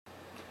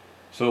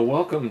So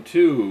welcome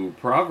to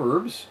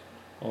Proverbs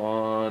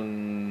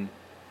on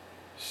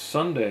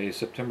Sunday,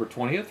 September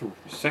 20th,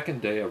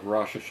 second day of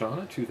Rosh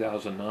Hashanah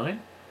 2009.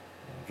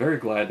 Very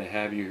glad to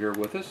have you here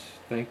with us.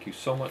 Thank you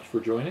so much for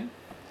joining.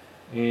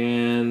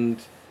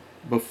 And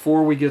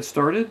before we get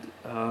started,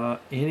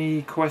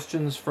 any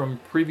questions from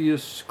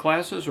previous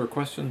classes or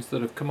questions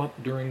that have come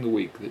up during the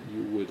week that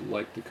you would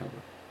like to cover?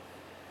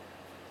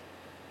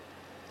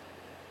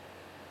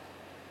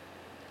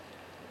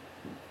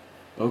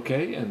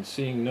 Okay, and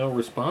seeing no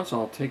response,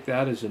 I'll take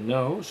that as a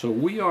no. So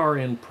we are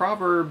in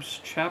Proverbs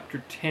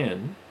chapter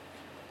 10,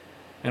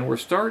 and we're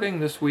starting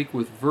this week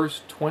with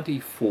verse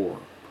 24.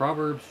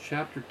 Proverbs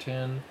chapter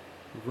 10,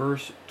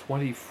 verse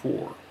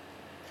 24.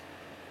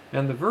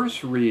 And the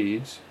verse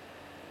reads,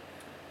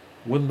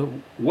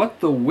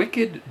 what the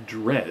wicked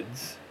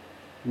dreads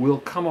will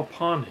come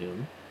upon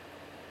him,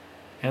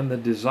 and the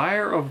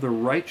desire of the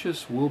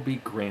righteous will be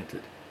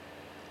granted.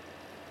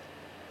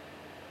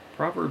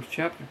 Proverbs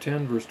chapter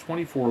 10, verse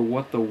 24,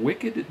 what the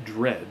wicked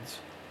dreads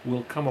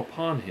will come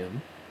upon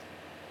him,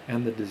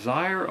 and the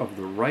desire of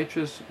the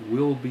righteous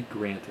will be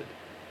granted.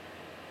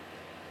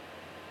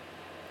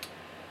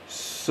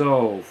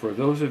 So, for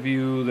those of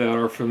you that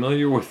are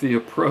familiar with the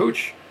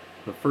approach,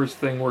 the first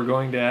thing we're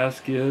going to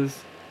ask is,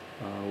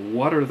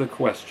 what are the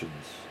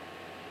questions?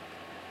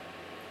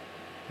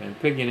 And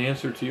Peggy, in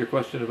answer to your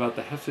question about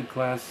the Hesed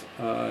class,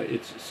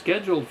 it's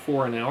scheduled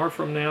for an hour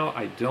from now.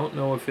 I don't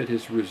know if it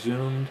has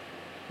resumed.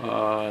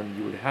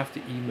 You would have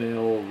to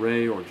email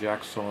Ray or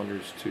Jack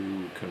Saunders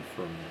to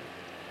confirm that.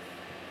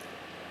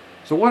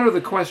 So what are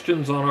the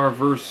questions on our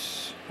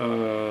verse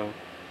to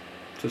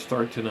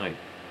start tonight?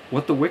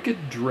 What the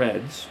wicked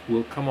dreads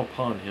will come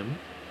upon him,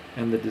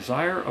 and the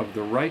desire of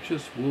the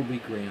righteous will be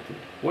granted.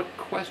 What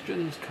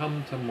questions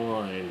come to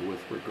mind with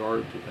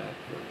regard to that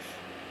verse?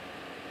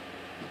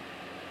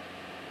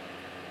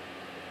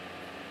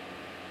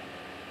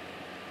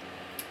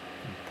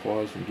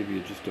 Pause and give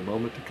you just a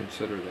moment to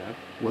consider that.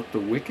 What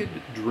the wicked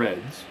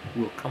dreads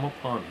will come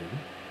upon him,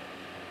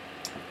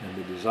 and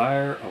the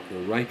desire of the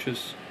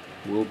righteous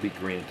will be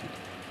granted.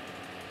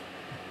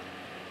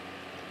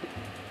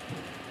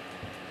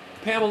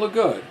 Pamela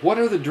Good, what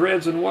are the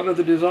dreads and what are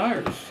the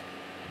desires?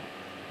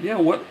 Yeah,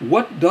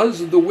 what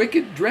does the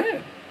wicked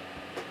dread?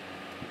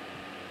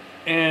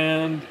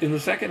 And in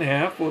the second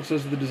half, well, it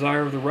says the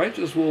desire of the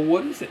righteous. Well,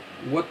 what is it?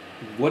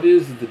 What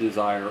is the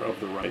desire of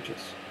the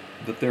righteous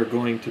that they're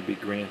going to be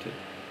granted?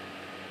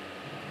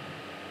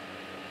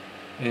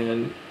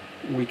 And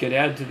we could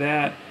add to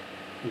that,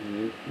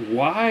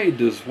 why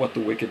does what the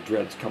wicked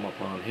dreads come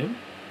upon him?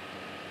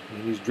 I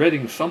mean, he's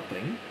dreading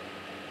something,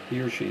 he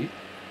or she.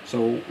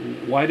 So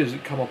why does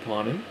it come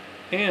upon him?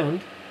 And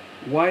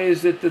why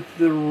is it that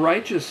the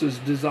righteous's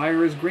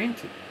desire is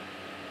granted?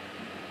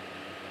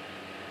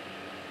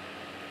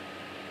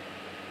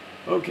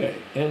 Okay,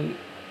 and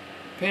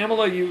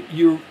Pamela,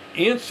 you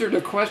answered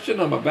a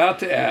question I'm about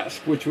to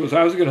ask, which was,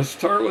 I was going to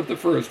start with the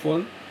first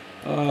one,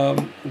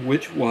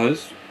 which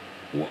was,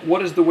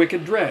 what is the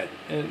wicked dread?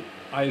 And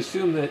I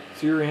assume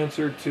that's your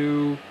answer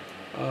to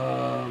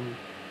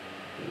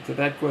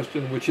that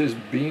question, which is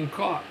being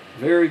caught.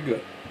 Very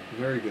good,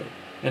 very good.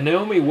 And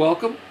Naomi,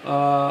 welcome.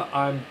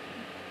 I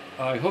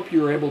hope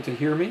you were able to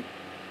hear me.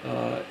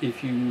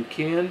 If you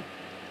can,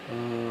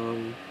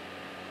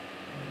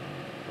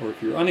 or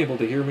if you're unable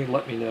to hear me,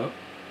 let me know.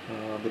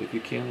 But if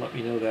you can, let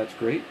me know. That's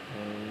great.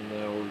 And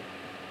we're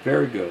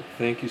very good.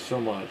 Thank you so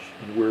much.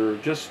 And we're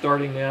just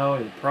starting now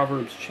in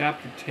Proverbs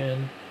chapter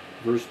 10,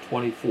 verse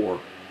 24.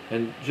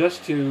 And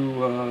just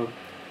to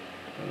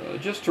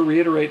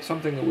reiterate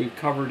something that we've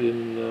covered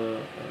in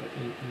the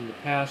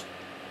past,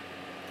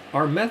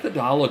 our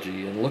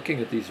methodology in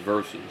looking at these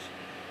verses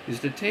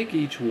is to take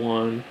each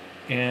one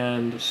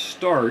and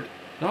start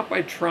not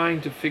by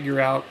trying to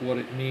figure out what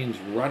it means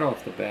right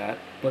off the bat,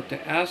 but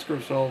to ask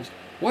ourselves,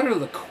 what are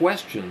the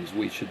questions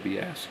we should be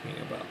asking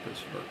about this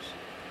verse?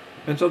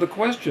 And so the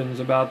questions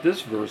about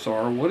this verse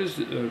are, what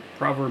is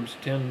Proverbs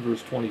 10,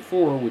 verse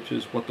 24, which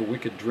is what the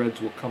wicked dreads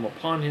will come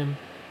upon him,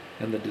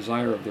 and the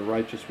desire of the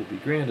righteous will be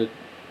granted.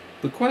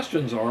 The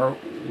questions are,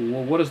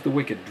 well, what is the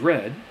wicked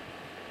dread,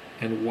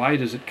 and why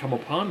does it come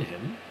upon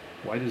him?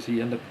 Why does he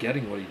end up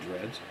getting what he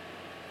dreads?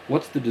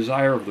 What's the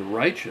desire of the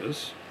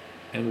righteous,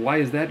 and why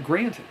is that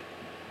granted?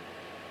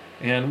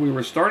 And we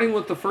were starting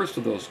with the first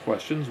of those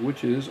questions,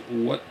 which is,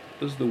 what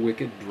does the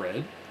wicked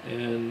dread?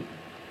 And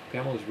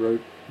Pamela's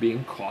wrote,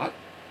 being caught.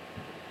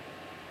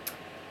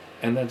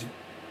 And that's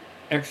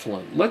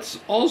excellent. Let's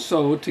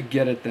also, to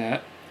get at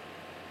that,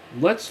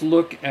 let's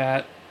look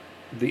at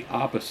the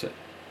opposite.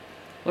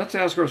 Let's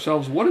ask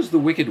ourselves, what does the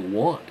wicked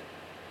want?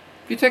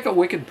 If you take a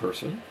wicked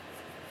person,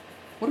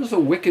 what does a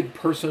wicked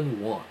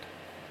person want?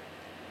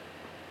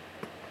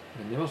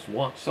 And they must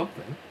want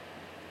something.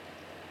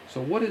 So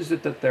what is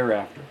it that they're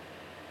after?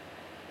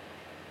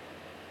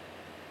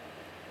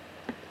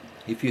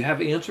 If you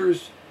have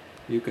answers,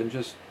 you can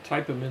just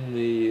type them in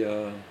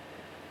the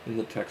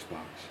text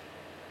box.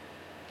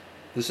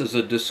 This is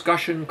a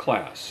discussion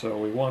class, so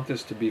we want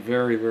this to be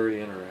very, very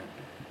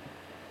interactive.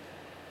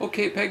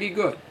 Okay, Peggy,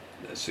 good.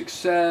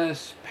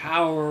 success,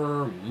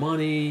 power,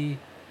 money,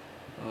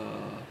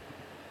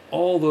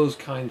 all those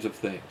kinds of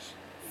things.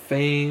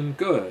 Fame,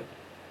 good.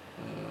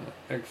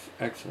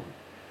 Excellent.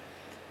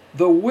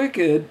 The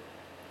wicked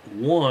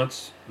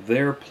wants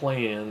their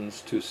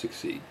plans to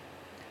succeed.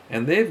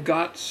 And they've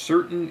got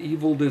certain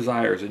evil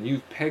desires, and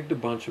you've pegged a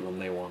bunch of them.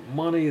 They want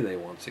money, they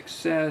want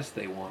success,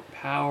 they want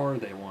power,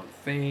 they want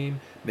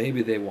fame,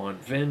 maybe they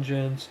want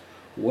vengeance.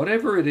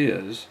 Whatever it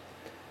is,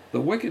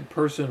 the wicked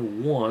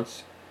person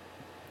wants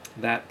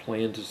that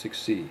plan to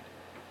succeed.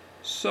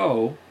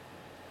 So,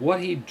 what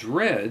he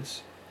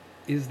dreads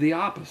is the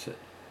opposite,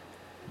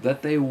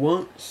 that they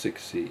won't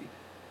succeed.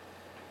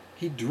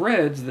 He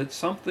dreads that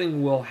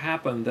something will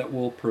happen that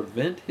will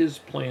prevent his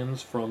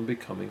plans from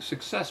becoming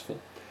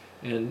successful.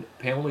 And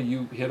Pamela,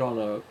 you hit on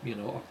a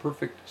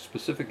perfect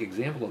specific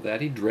example of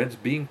that. He dreads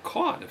being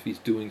caught if he's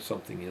doing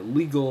something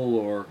illegal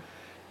or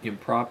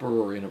improper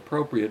or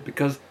inappropriate,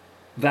 because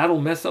that'll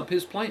mess up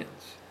his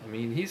plans. I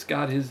mean, he's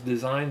got his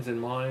designs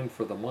in mind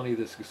for the money,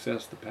 the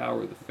success, the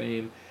power, the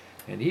fame,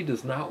 and he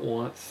does not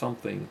want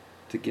something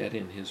to get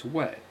in his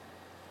way.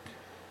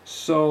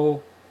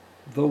 So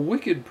the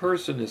wicked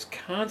person is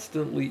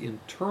constantly in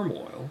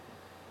turmoil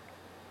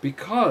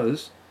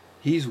because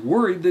he's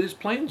worried that his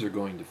plans are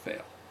going to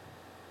fail.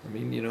 I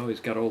mean,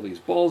 he's got all these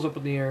balls up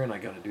in the air, and I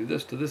got to do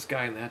this to this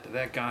guy and that to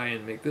that guy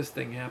and make this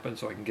thing happen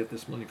so I can get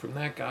this money from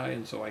that guy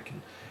and so I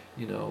can,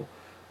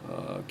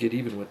 get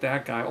even with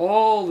that guy.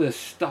 All this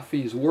stuff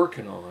he's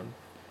working on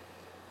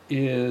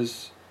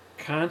is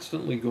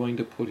constantly going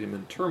to put him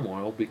in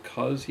turmoil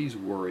because he's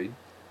worried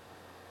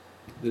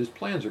that his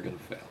plans are going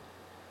to fail.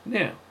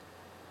 Now,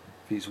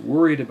 if he's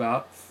worried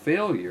about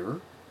failure,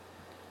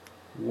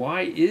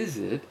 why is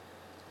it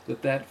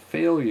that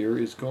failure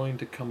is going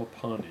to come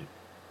upon him?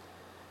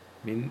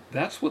 I mean,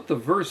 that's what the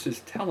verse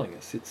is telling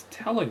us. It's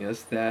telling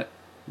us that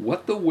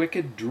what the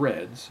wicked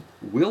dreads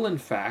will in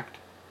fact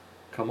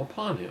come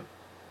upon him.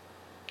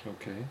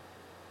 Okay?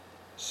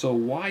 So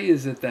why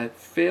is it that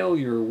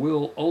failure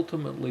will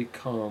ultimately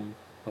come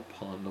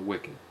upon the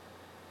wicked?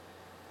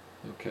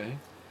 Okay?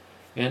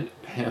 And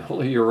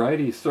Pamela, you're right,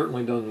 he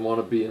certainly doesn't want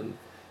to be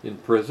in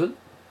prison,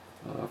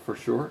 for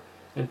sure.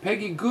 And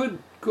Peggy, good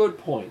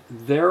point.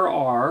 There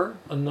are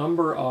a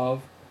number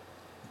of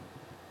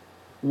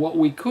what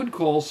we could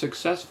call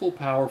successful,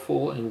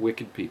 powerful, and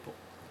wicked people.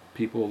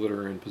 People that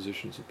are in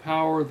positions of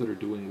power, that are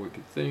doing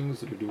wicked things,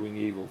 that are doing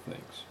evil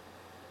things.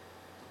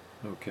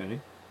 Okay?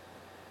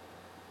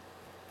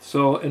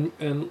 So,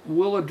 and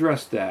we'll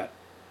address that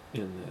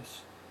in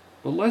this.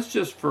 But let's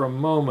just for a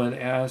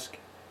moment ask,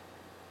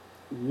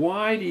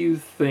 why do you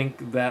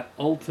think that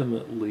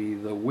ultimately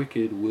the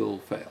wicked will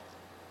fail?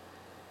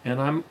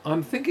 And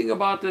I'm thinking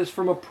about this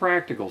from a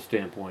practical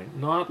standpoint,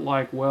 not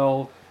like,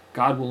 well,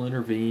 God will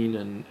intervene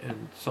and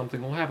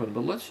something will happen.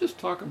 But let's just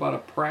talk about a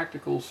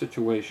practical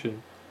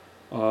situation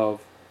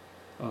of,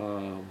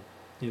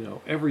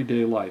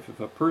 everyday life. If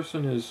a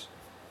person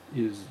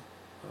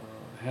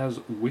has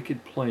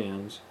wicked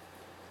plans,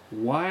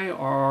 why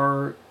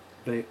are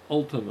they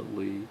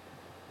ultimately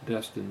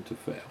destined to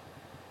fail?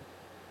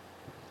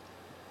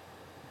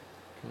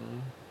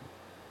 Okay.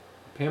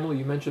 Pamela,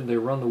 you mentioned they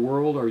run the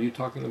world. Are you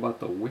talking about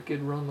the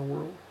wicked run the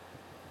world?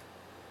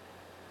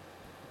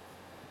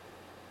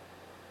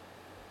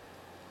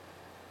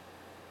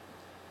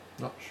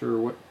 Not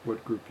sure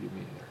what group you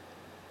mean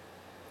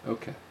there.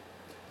 Okay.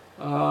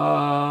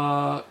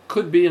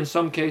 Could be in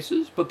some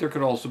cases, but there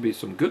could also be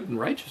some good and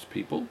righteous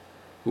people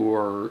who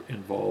are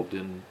involved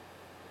in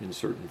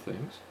certain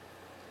things.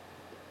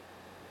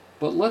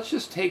 But let's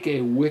just take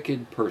a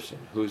wicked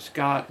person who's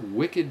got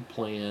wicked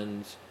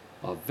plans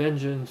of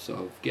vengeance,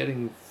 of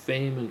getting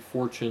fame and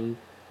fortune,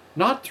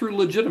 not through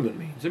legitimate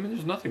means. I mean,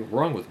 there's nothing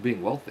wrong with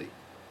being wealthy.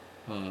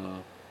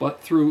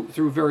 But through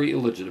very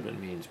illegitimate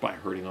means, by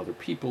hurting other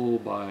people,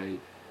 by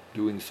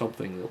doing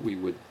something that we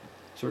would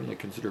certainly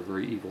consider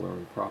very evil or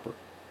improper.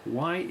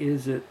 Why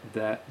is it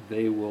that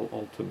they will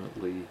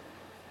ultimately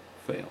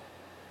fail?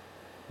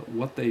 But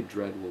what they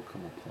dread will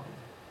come upon them.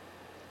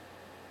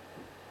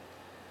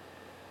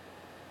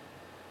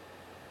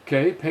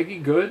 Okay, Peggy,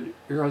 good.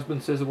 Your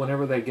husband says that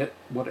whatever they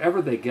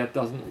get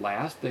doesn't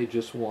last. They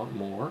just want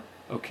more.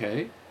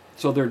 Okay,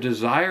 so their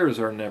desires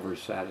are never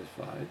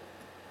satisfied.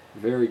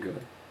 Very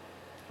good.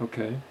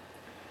 Okay,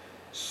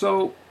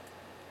 so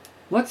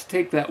let's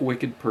take that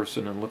wicked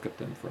person and look at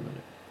them for a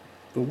minute.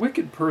 The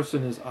wicked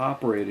person is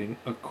operating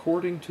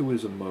according to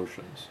his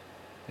emotions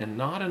and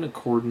not in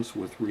accordance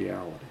with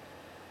reality.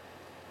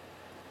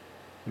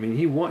 I mean,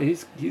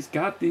 he's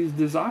got these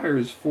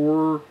desires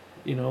for,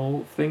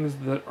 things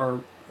that are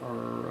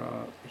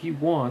he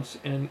wants,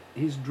 and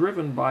he's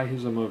driven by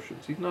his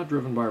emotions. He's not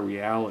driven by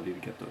reality to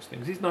get those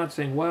things. He's not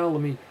saying, well,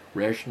 let me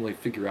rationally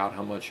figure out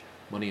how much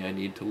money I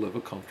need to live a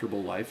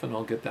comfortable life, and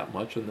I'll get that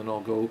much, and then I'll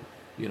go,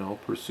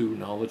 pursue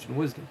knowledge and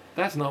wisdom.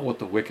 That's not what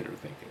the wicked are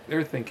thinking.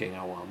 They're thinking,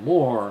 I want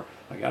more,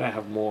 I gotta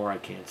have more, I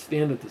can't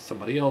stand it that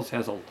somebody else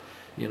has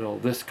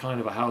this kind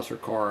of a house or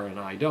car and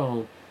I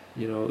don't.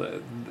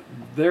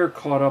 They're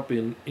caught up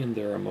in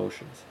their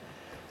emotions.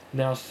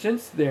 Now,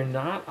 since they're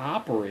not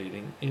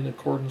operating in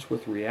accordance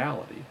with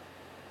reality,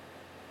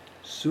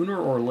 sooner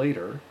or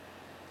later,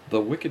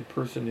 the wicked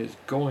person is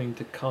going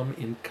to come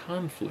in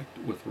conflict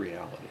with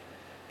reality.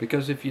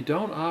 Because if you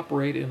don't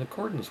operate in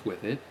accordance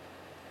with it,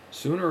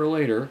 sooner or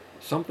later,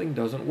 something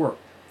doesn't work.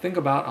 Think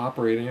about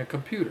operating a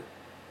computer,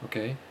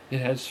 okay? It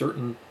has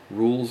certain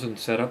rules and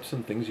setups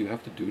and things you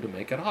have to do to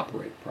make it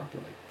operate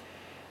properly.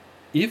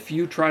 If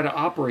you try to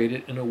operate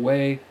it in a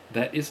way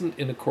that isn't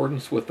in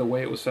accordance with the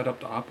way it was set up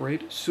to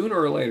operate, sooner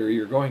or later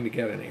you're going to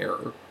get an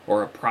error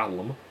or a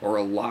problem or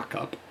a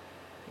lockup,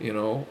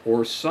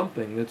 or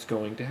something that's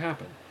going to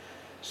happen.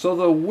 So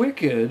the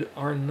wicked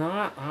are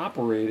not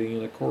operating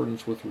in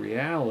accordance with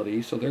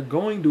reality, so they're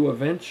going to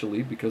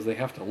eventually, because they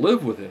have to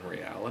live within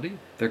reality,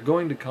 they're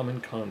going to come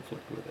in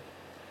conflict with it.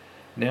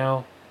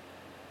 Now,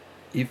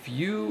 if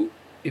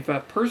a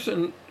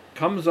person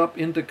comes up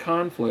into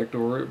conflict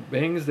or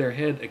bangs their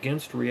head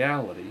against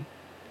reality,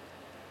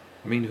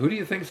 I mean, who do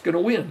you think is going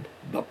to win?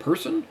 The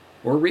person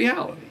or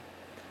reality?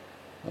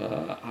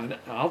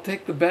 I'll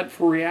take the bet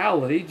for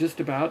reality just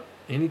about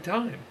any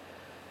time,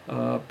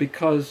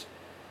 because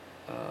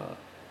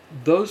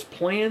those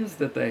plans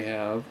that they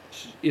have,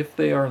 if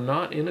they are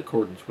not in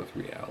accordance with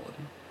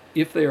reality,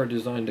 if they are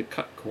designed to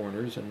cut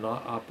corners and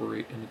not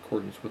operate in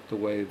accordance with the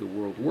way the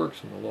world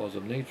works and the laws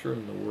of nature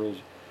and the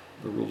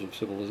rules of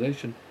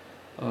civilization,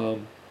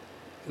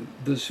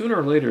 the sooner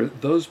or later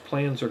those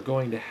plans are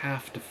going to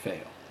have to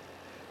fail,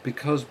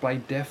 because by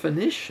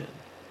definition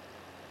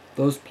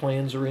those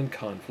plans are in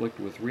conflict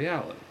with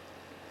reality.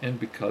 And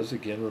because,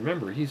 again,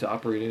 remember, he's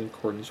operating in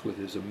accordance with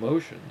his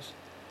emotions,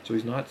 so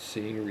he's not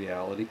seeing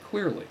reality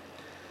clearly.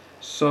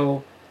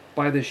 So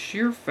by the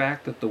sheer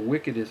fact that the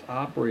wicked is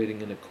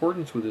operating in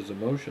accordance with his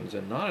emotions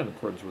and not in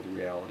accordance with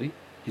reality,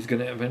 he's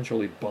going to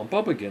eventually bump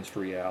up against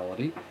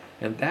reality,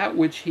 and that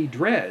which he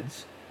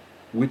dreads,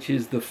 which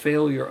is the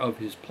failure of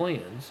his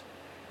plans,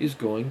 is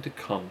going to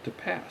come to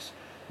pass.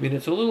 I mean,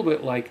 it's a little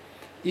bit like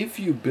if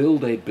you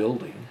build a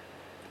building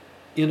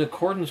in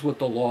accordance with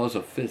the laws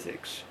of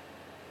physics,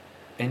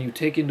 and you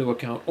take into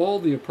account all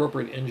the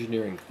appropriate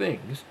engineering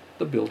things,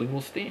 the building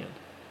will stand,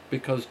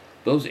 because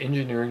those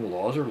engineering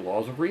laws are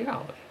laws of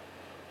reality.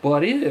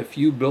 But if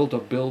you built a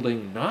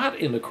building not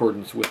in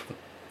accordance with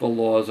the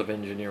laws of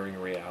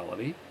engineering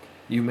reality,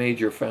 you made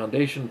your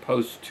foundation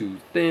posts too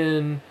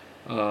thin,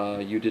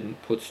 you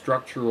didn't put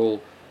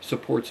structural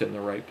supports in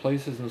the right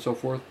places and so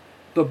forth,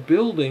 the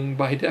building,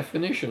 by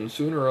definition,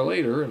 sooner or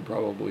later, and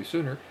probably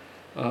sooner,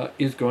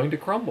 is going to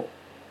crumble.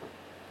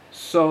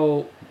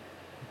 So,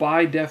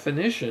 by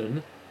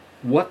definition,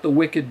 what the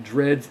wicked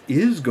dreads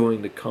is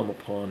going to come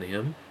upon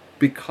him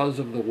because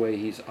of the way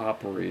he's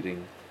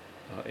operating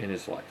in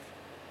his life.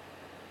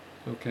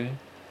 Okay?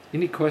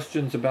 Any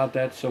questions about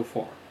that so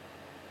far?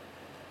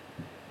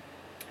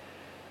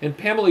 And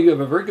Pamela, you have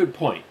a very good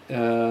point.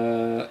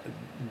 The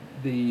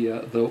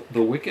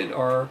wicked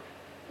are,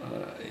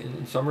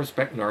 in some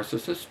respect,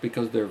 narcissists,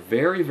 because they're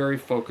very, very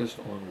focused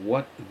on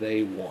what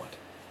they want.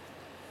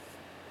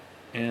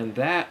 And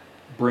that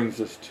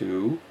brings us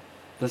to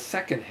the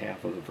second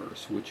half of the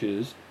verse, which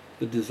is,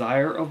 the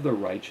desire of the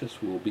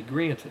righteous will be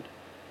granted.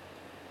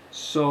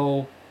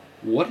 So,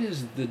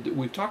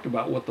 we've talked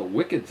about what the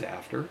wicked's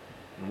after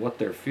and what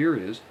their fear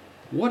is.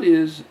 What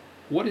is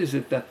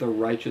it that the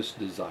righteous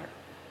desire?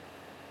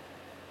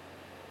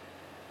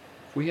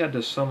 If we had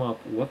to sum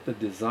up what the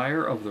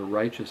desire of the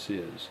righteous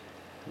is,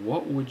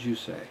 what would you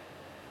say?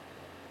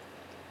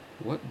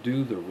 What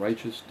do the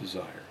righteous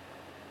desire?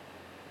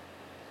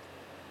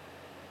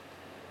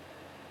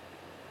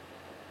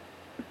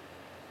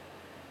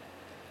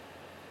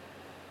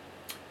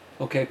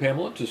 Okay,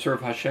 Pamela, to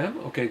serve Hashem.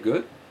 Okay,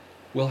 good.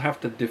 We'll have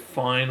to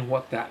define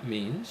what that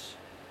means.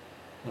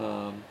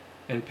 And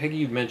Peggy,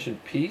 you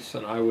mentioned peace,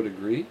 and I would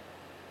agree.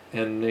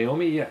 And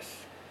Naomi,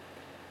 yes.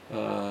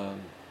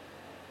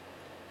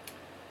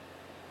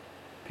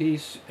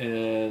 Peace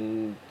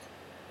and...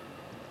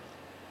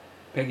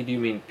 Peggy, do you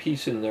mean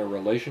peace in their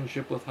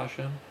relationship with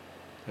Hashem?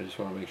 I just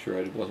want to make sure.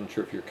 I wasn't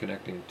sure if you're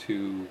connecting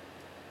two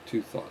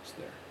thoughts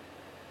there.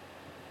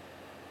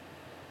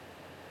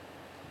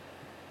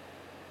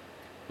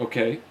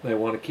 Okay, they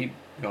want to keep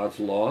God's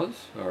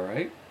laws, all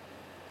right.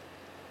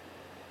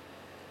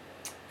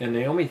 And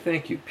Naomi,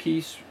 thank you.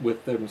 Peace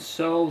with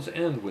themselves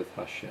and with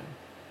Hashem.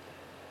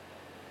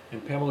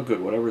 And Pamela,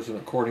 good. Whatever is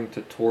according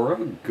to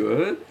Torah,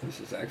 good. This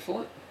is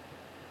excellent.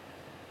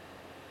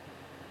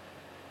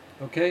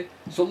 Okay,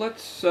 so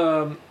let's,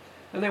 and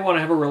they want to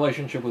have a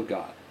relationship with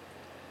God.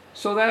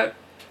 So that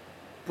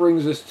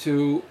brings us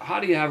to, how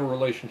do you have a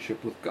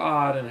relationship with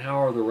God, and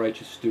how are the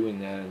righteous doing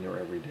that in their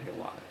everyday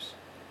lives?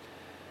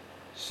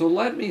 So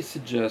let me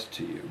suggest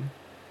to you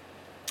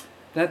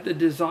that the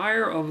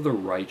desire of the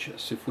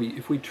righteous, if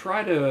we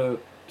try to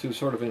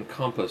sort of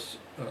encompass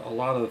a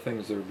lot of the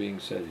things that are being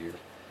said here,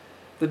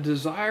 the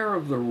desire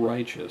of the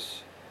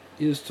righteous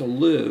is to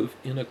live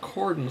in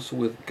accordance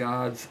with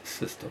God's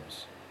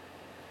systems.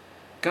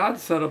 God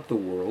set up the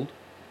world,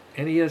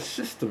 and he has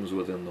systems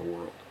within the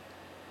world.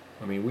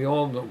 I mean, we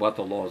all know about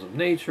the laws of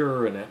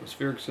nature and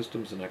atmospheric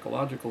systems and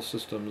ecological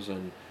systems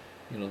and,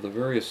 the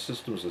various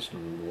systems, the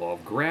law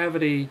of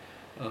gravity,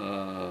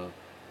 uh,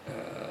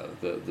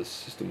 the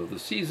system of the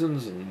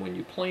seasons, and when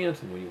you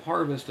plant and when you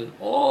harvest, and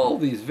all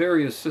these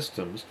various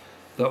systems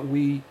that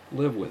we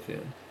live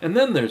within. And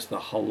then there's the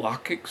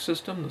halakhic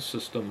system, the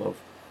system of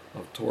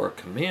Torah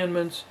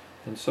commandments,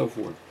 and so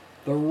forth.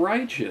 The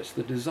righteous,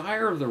 the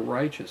desire of the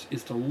righteous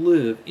is to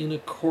live in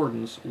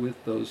accordance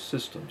with those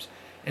systems.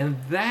 And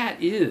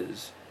that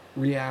is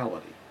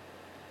reality.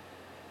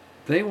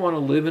 They want to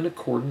live in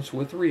accordance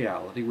with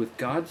reality, with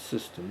God's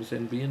systems,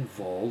 and be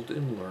involved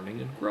in learning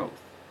and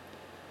growth.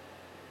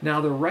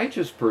 Now, the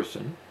righteous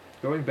person,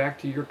 going back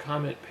to your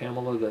comment,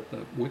 Pamela, that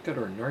the wicked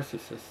are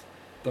narcissists,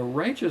 the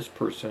righteous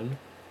person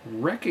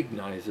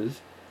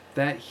recognizes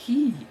that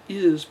he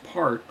is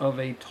part of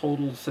a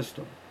total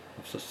system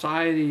of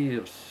society,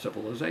 of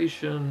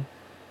civilization.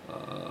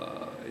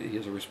 He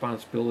has a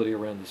responsibility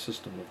around the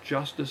system of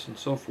justice and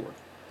so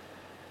forth.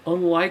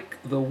 Unlike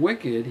the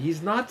wicked,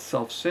 he's not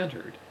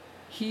self-centered.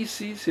 He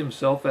sees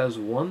himself as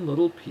one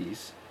little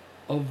piece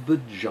of the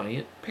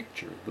giant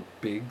picture, the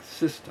big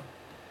system,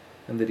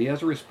 and that he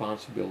has a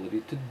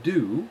responsibility to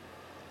do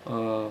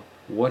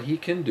what he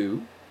can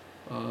do,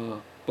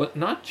 but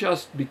not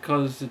just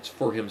because it's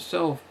for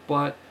himself,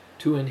 but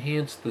to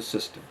enhance the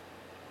system.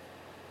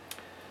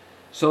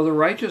 So the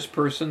righteous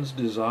person's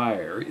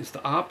desire is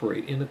to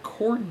operate in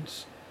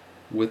accordance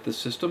with the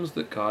systems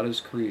that God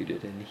has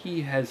created, and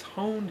he has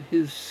honed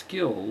his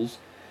skills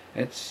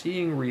at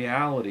seeing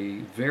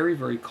reality very,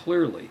 very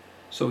clearly,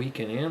 so he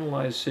can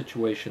analyze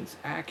situations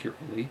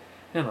accurately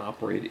and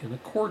operate in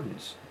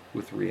accordance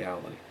with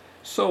reality.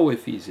 So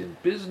if he's in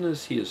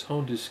business, he has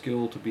honed his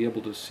skill to be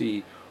able to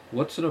see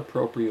what's an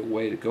appropriate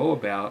way to go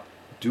about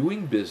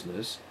doing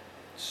business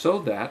so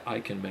that I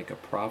can make a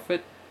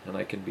profit and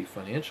I can be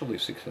financially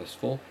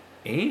successful,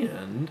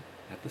 and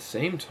at the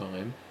same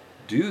time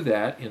do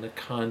that in a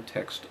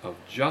context of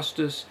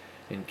justice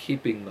and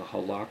keeping the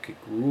halakhic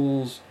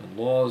rules and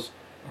laws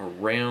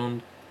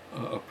around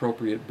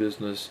appropriate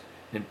business,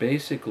 and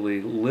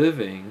basically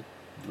living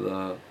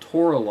the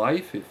Torah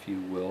life, if you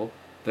will,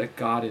 that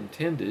God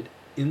intended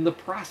in the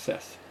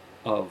process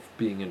of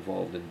being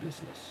involved in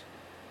business.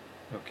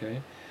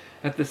 Okay?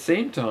 At the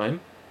same time,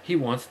 he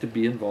wants to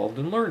be involved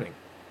in learning.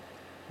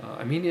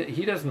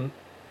 He doesn't,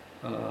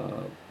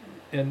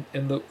 and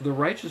the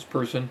righteous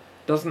person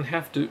doesn't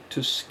have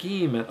to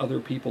scheme at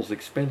other people's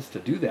expense to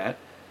do that,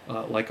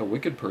 like a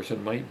wicked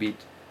person might be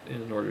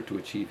in order to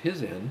achieve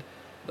his end.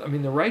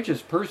 The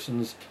righteous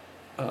person's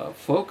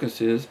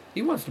focus is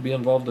he wants to be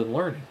involved in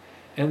learning.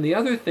 And the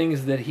other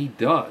things that he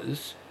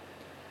does,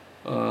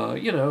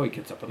 he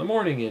gets up in the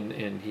morning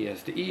and he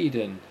has to eat,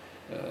 and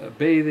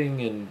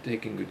bathing and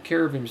taking good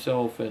care of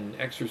himself and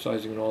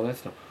exercising and all that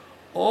stuff.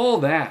 All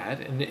that,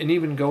 and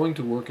even going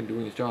to work and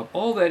doing his job,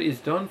 all that is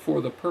done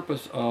for the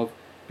purpose of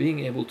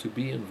being able to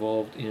be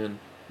involved in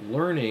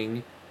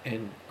learning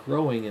and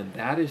growing, and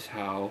that is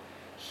how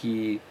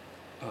he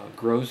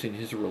grows in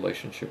his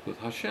relationship with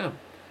Hashem,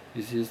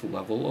 is his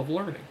level of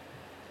learning.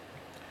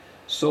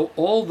 So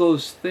all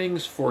those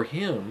things for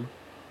him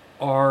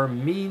are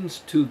means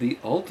to the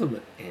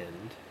ultimate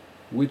end,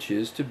 which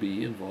is to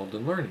be involved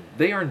in learning.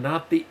 They are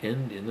not the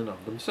end in and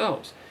of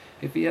themselves.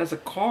 If he has a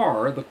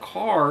car, the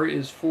car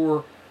is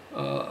for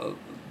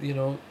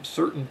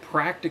certain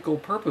practical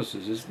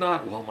purposes. It's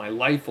not, well, my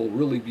life will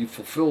really be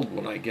fulfilled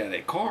when I get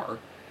a car.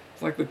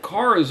 It's like the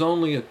car is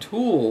only a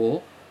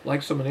tool,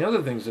 like so many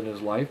other things in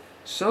his life,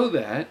 so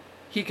that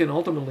he can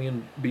ultimately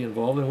be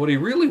involved in what he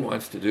really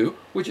wants to do,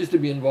 which is to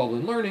be involved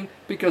in learning,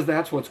 because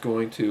that's what's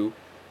going to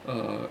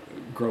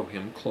grow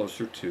him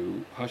closer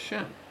to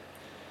Hashem.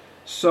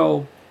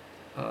 So,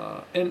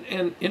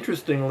 and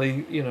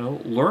interestingly,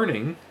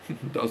 learning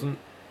doesn't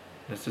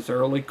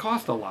necessarily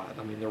cost a lot.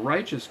 The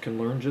righteous can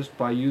learn just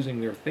by using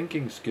their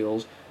thinking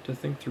skills to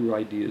think through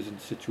ideas and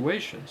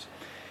situations.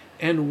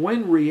 And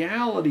when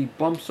reality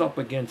bumps up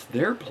against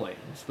their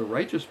plans, the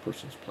righteous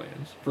person's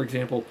plans, for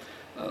example,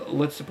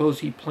 let's suppose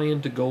he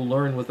planned to go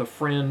learn with a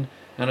friend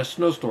and a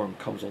snowstorm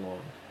comes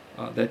along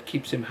that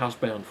keeps him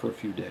housebound for a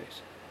few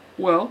days.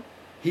 Well,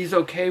 he's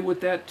okay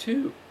with that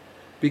too,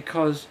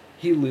 because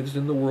he lives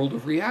in the world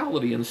of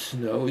reality, and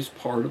snow is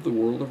part of the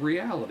world of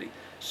reality.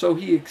 So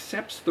he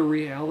accepts the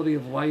reality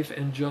of life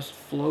and just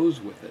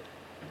flows with it.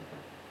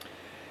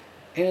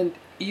 And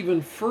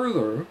even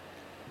further,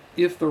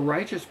 if the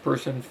righteous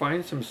person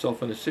finds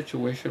himself in a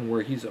situation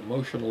where he's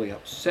emotionally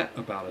upset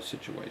about a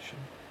situation,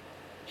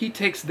 he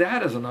takes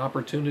that as an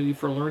opportunity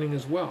for learning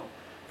as well.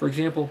 For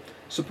example,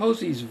 suppose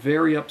he's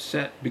very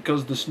upset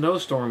because the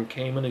snowstorm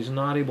came and he's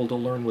not able to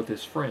learn with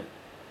his friend.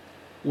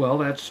 Well,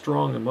 that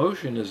strong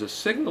emotion is a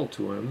signal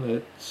to him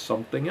that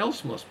something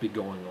else must be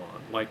going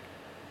on. Like,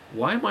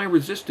 why am I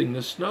resisting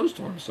this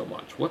snowstorm so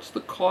much? What's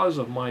the cause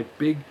of my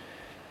big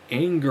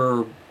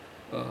anger,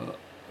 the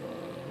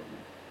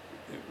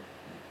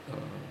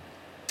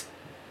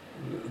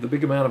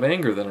big amount of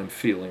anger that I'm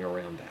feeling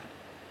around that?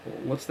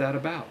 What's that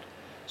about?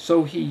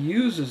 So he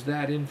uses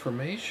that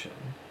information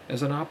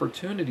as an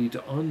opportunity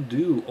to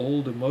undo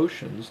old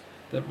emotions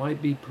that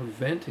might be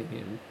preventing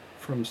him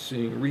from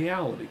seeing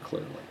reality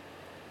clearly.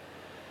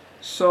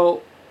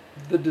 So,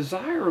 the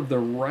desire of the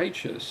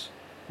righteous,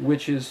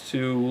 which is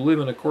to live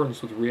in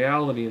accordance with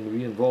reality and to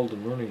be involved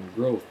in learning and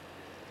growth,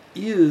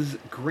 is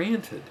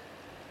granted,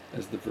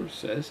 as the verse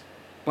says,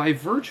 by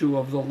virtue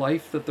of the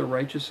life that the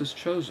righteous has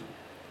chosen.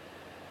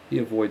 He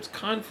avoids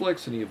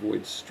conflicts and he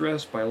avoids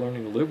stress by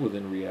learning to live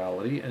within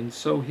reality, and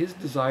so his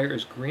desire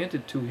is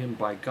granted to him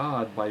by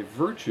God by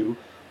virtue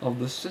of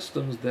the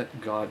systems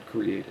that God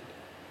created.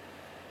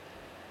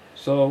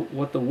 So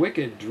what the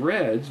wicked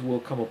dreads will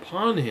come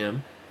upon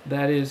him,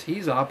 that is,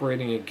 he's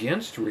operating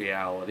against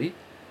reality,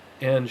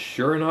 and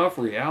sure enough,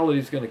 reality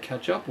is going to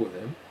catch up with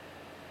him.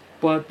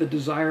 But the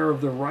desire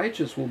of the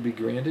righteous will be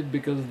granted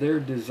because their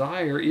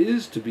desire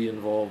is to be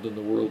involved in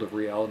the world of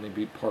reality and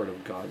be part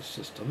of God's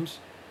systems.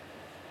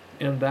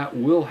 And that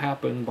will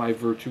happen by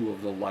virtue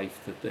of the life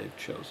that they've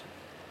chosen.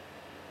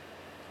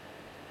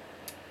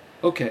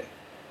 Okay,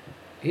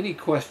 any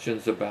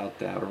questions about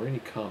that or any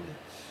comments?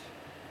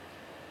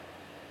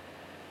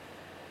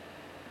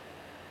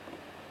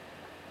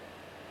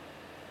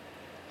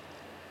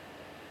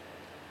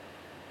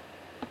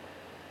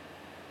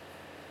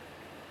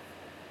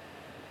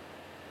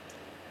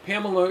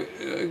 Pamela,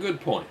 a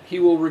good point. He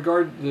will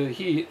regard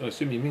I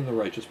assume you mean the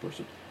righteous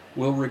person,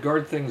 will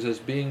regard things as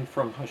being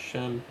from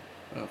Hashem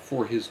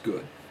for his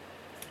good.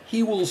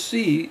 He will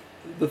see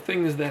the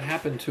things that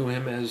happen to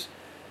him as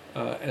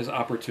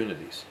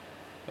opportunities.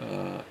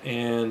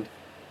 And,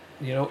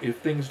 if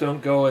things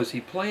don't go as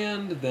he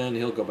planned, then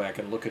he'll go back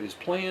and look at his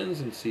plans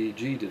and see,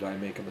 gee, did I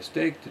make a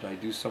mistake? Did I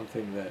do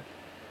something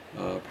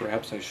that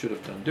perhaps I should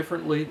have done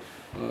differently?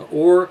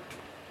 Or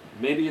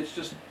maybe it's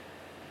just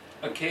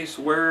a case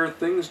where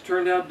things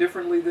turned out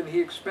differently than he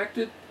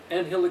expected,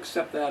 and he'll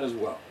accept that as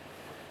well.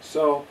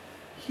 So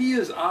he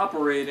is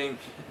operating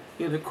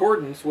in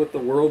accordance with the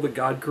world that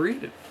God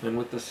created and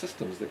with the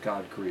systems that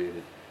God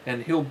created,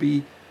 and he'll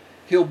be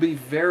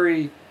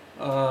very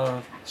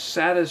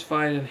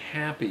satisfied and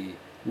happy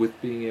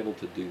with being able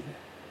to do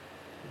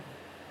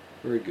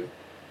that. Very good.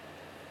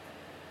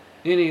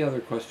 Any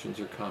other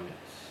questions or comments?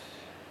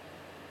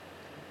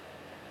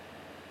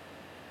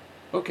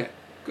 Okay,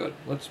 good.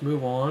 Let's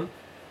move on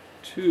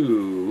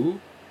to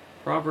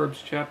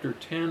Proverbs chapter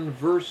 10,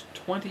 verse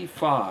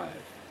 25.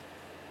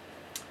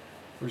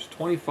 Verse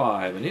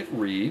 25, and it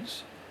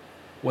reads,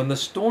 "When the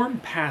storm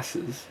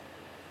passes,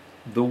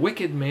 the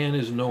wicked man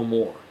is no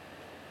more,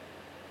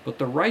 but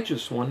the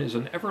righteous one is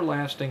an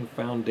everlasting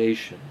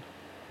foundation,"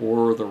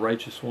 or the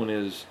righteous one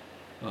is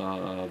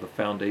the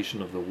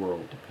foundation of the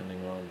world,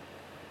 depending on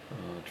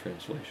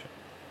translation.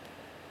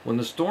 "When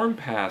the storm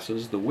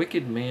passes, the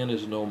wicked man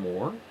is no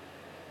more,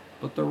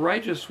 but the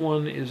righteous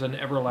one is an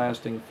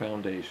everlasting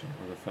foundation,"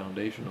 or the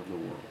foundation of the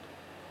world.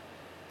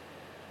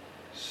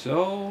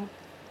 So,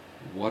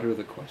 what are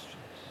the questions?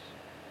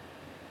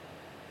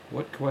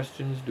 What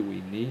questions do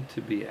we need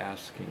to be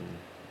asking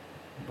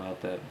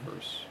about that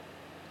verse?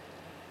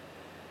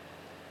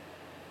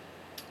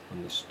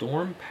 When the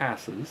storm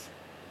passes,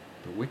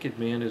 the wicked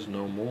man is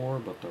no more,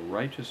 but the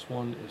righteous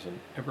one is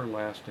an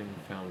everlasting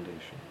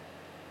foundation,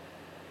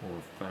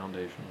 or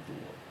foundation of the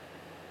world.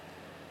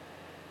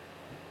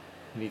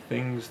 Any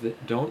things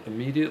that don't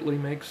immediately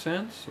make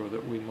sense or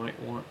that we might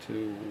want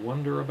to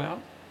wonder about?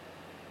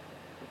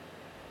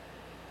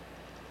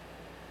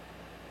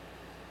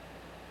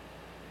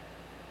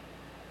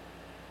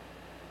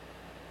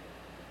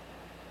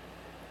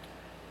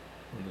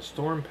 When the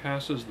storm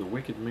passes, the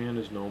wicked man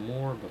is no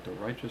more, but the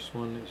righteous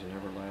one is an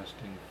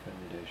everlasting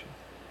foundation.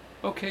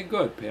 Okay,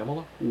 good,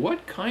 Pamela.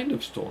 What kind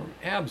of storm?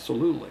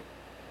 Absolutely.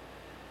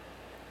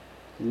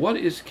 What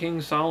is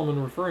King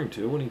Solomon referring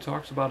to when he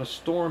talks about a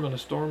storm and a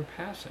storm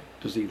passing?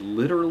 Does he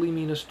literally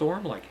mean a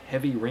storm, like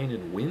heavy rain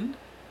and wind?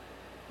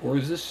 Or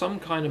is this some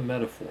kind of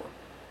metaphor?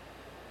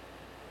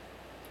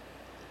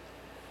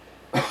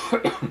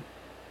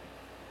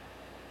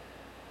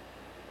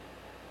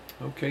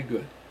 Okay,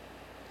 good.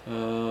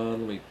 Let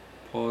me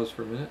pause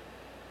for a minute.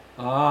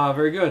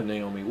 Very good,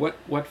 Naomi.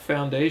 What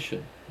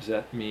foundation? Does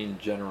that mean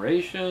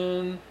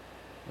generation?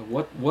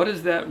 What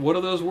is that? What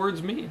do those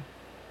words mean?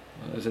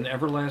 As an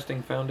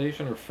everlasting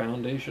foundation or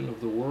foundation of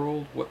the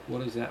world? What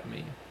does that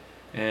mean?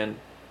 And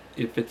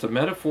if it's a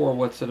metaphor,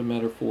 what's it a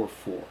metaphor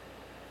for?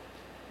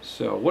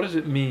 So what does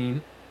it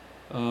mean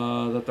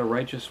that the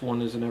righteous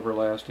one is an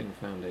everlasting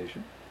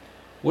foundation?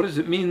 What does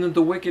it mean that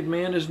the wicked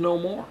man is no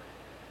more?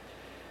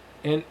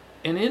 And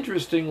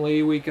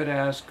interestingly, we could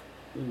ask,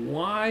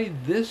 why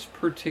this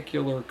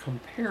particular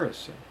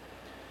comparison?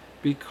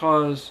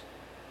 Because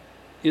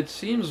it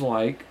seems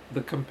like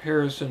the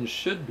comparison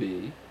should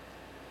be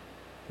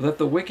that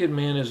the wicked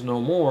man is no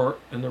more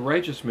and the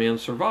righteous man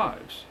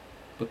survives.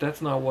 But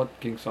that's not what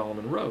King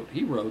Solomon wrote.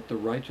 He wrote, the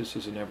righteous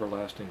is an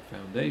everlasting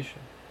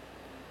foundation.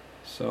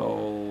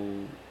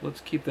 So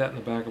let's keep that in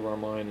the back of our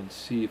mind and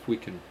see if we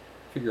can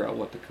figure out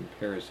what the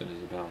comparison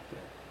is about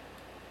there.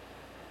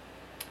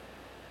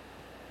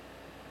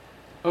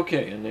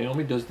 Okay, and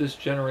Naomi, does this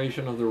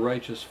generation of the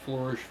righteous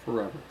flourish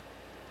forever?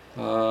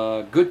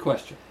 Good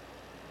question.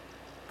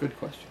 Good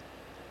question.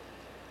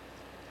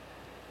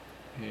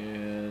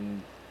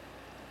 And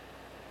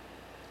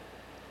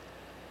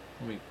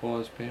let me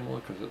pause, Pamela,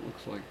 because it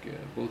looks like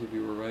both of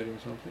you were writing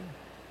something.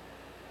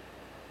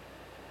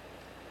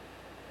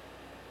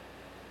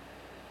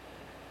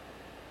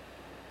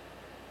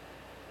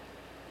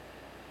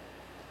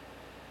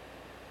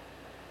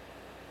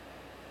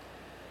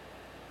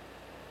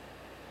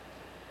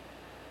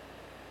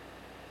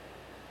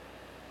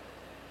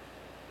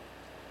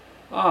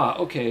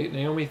 Okay,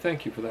 Naomi,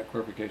 thank you for that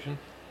clarification.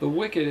 The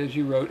wicked, as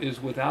you wrote, is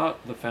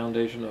without the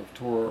foundation of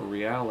Torah or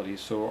reality,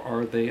 so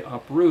are they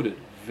uprooted?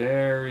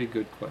 Very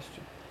good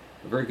question.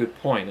 A very good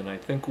point, and I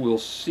think we'll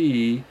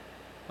see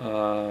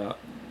how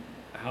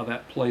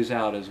that plays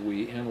out as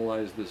we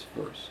analyze this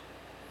verse.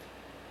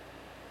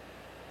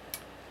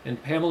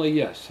 And Pamela,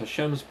 yes,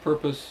 Hashem's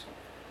purpose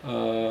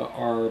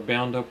are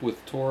bound up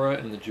with Torah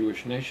and the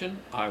Jewish nation.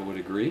 I would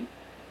agree,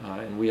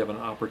 and we have an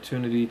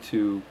opportunity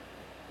to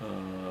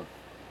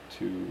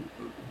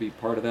be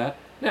part of that.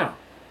 Now,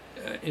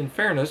 in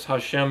fairness,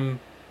 Hashem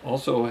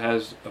also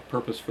has a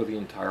purpose for the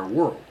entire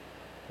world,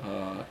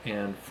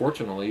 and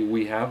fortunately,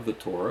 we have the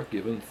Torah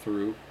given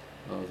through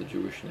the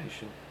Jewish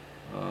nation,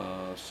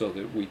 so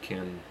that we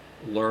can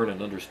learn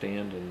and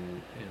understand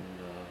and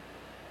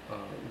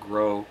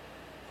grow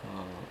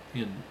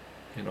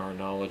in our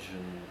knowledge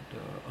and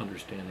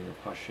understanding of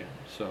Hashem.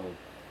 So,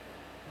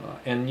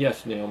 and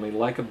yes, Naomi,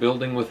 like a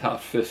building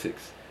without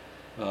physics,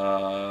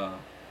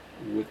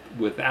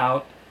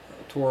 without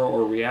Torah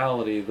or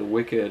reality, the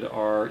wicked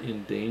are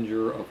in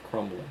danger of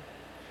crumbling.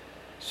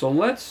 So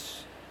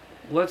let's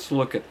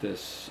look at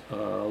this a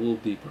little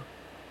deeper.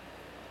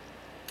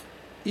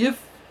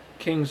 If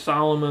King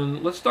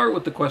Solomon, let's start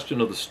with the question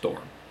of the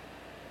storm.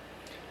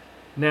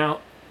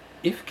 Now,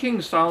 if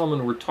King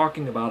Solomon were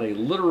talking about a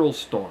literal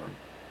storm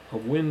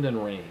of wind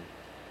and rain,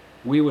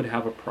 we would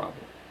have a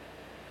problem.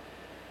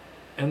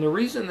 And the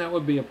reason that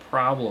would be a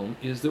problem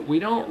is that we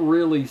don't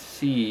really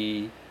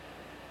see,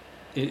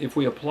 if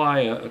we apply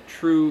a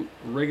true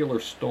regular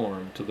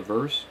storm to the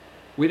verse,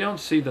 we don't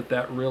see that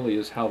that really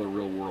is how the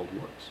real world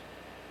works.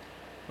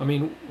 I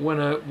mean, when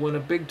a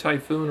big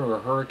typhoon or a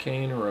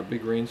hurricane or a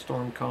big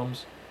rainstorm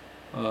comes,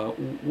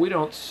 we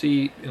don't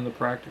see in the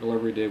practical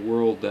everyday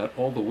world that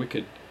all the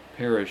wicked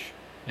perish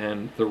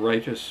and the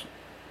righteous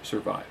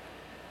survive.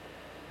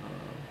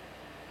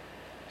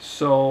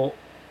 So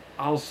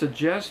I'll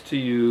suggest to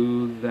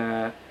you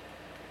that,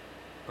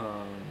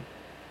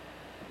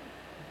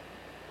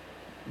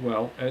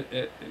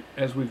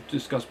 as we've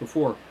discussed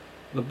before,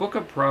 the book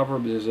of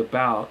Proverbs is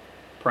about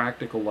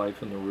practical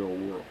life in the real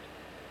world.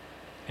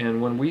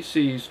 And when we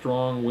see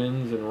strong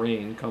winds and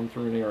rain come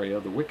through an area,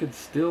 the wicked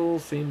still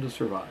seem to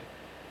survive.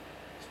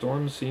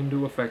 Storms seem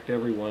to affect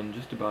everyone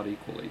just about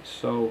equally.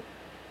 So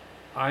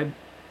I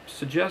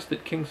suggest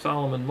that King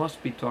Solomon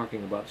must be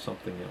talking about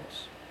something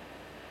else.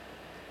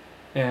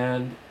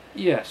 And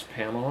yes,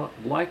 Pamela,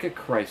 like a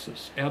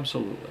crisis,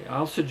 absolutely.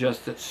 I'll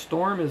suggest that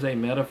storm is a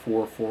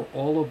metaphor for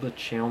all of the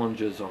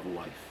challenges of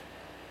life.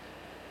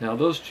 Now,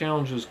 those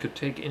challenges could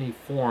take any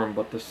form,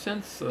 but the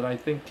sense that I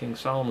think King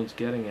Solomon's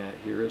getting at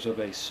here is of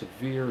a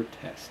severe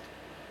test.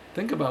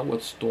 Think about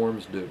what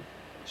storms do.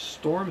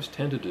 Storms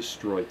tend to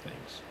destroy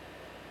things.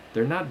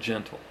 They're not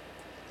gentle.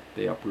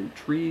 They uproot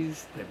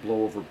trees, they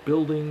blow over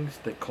buildings,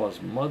 they cause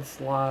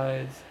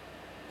mudslides,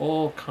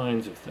 all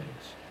kinds of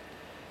things.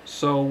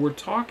 So we're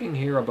talking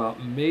here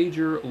about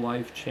major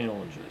life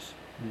challenges,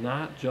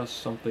 not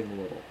just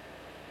something little.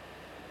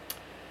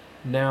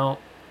 Now,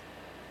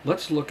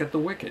 let's look at the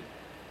wicked.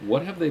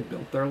 What have they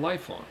built their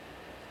life on?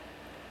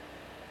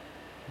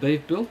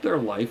 They've built their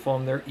life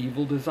on their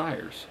evil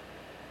desires,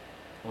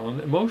 on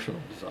emotional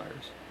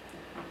desires.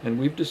 And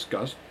we've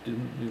discussed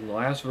in the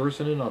last verse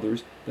and in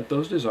others that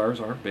those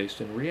desires aren't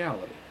based in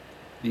reality.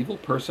 The evil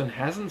person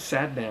hasn't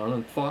sat down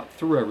and thought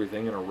through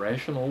everything in a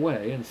rational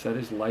way and set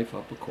his life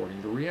up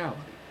according to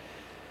reality.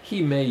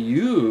 He may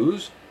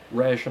use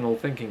rational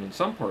thinking in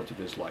some parts of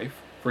his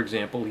life. For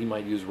example, he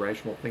might use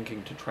rational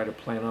thinking to try to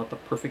plan out the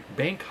perfect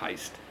bank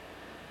heist,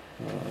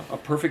 a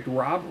perfect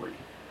robbery.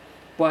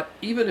 But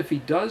even if he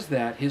does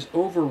that, his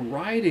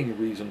overriding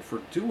reason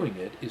for doing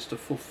it is to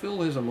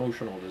fulfill his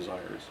emotional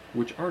desires,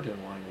 which aren't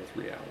in line with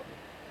reality.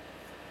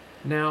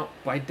 Now,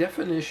 by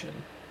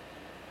definition,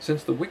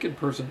 since the wicked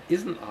person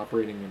isn't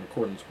operating in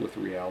accordance with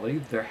reality,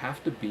 there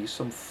have to be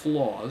some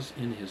flaws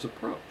in his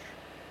approach.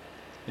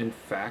 In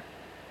fact,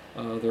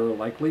 there are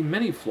likely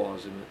many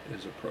flaws in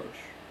his approach,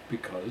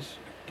 because,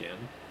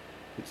 again,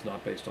 it's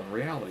not based on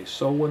reality.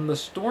 So when the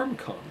storm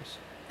comes,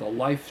 the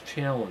life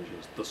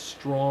challenges, the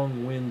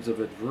strong winds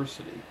of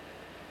adversity,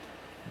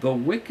 the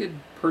wicked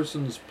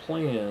person's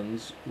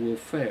plans will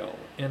fail,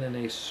 and in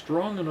a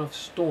strong enough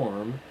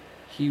storm,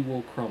 he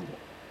will crumble.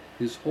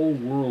 His whole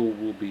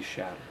world will be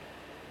shattered.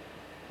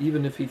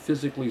 Even if he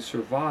physically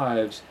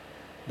survives,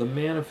 the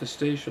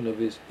manifestation of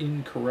his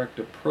incorrect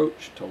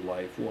approach to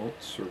life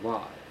won't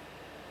survive.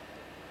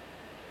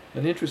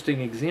 An interesting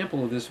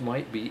example of this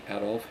might be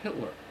Adolf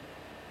Hitler.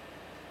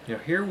 Now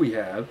here we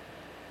have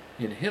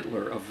in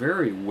Hitler a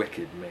very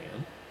wicked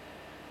man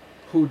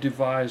who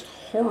devised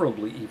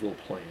horribly evil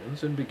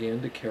plans and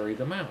began to carry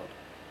them out.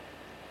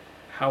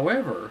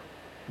 However,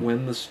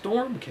 when the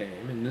storm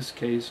came, in this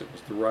case it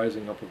was the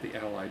rising up of the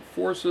Allied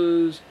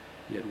forces,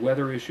 he had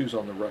weather issues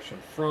on the Russian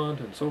front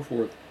and so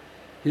forth,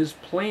 his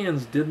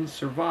plans didn't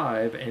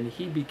survive and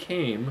he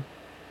became,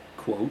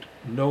 quote,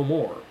 no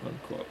more,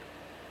 unquote.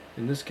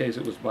 In this case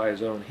it was by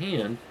his own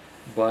hand,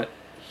 but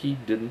he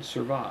didn't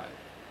survive.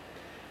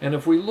 And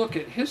if we look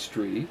at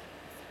history,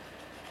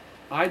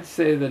 I'd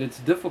say that it's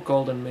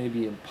difficult and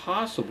maybe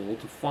impossible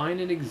to find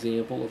an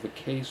example of a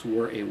case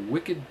where a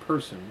wicked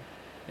person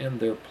and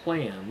their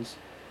plans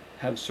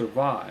have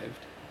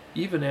survived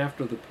even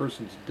after the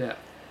person's death.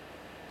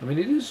 I mean,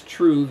 it is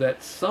true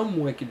that some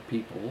wicked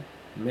people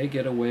may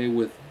get away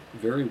with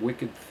very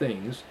wicked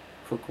things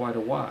for quite a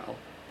while,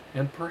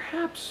 and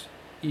perhaps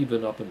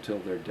even up until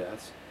their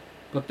deaths,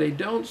 but they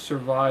don't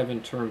survive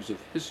in terms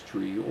of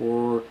history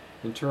or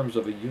in terms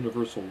of a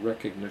universal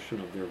recognition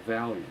of their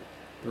value.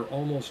 They're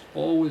almost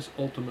always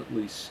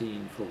ultimately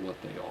seen for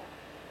what they are.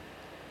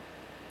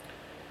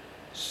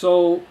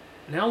 So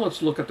now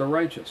let's look at the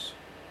righteous.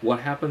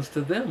 What happens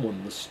to them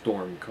when the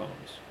storm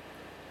comes?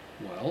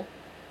 Well,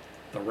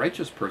 the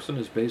righteous person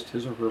has based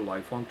his or her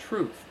life on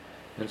truth,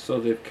 and so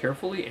they've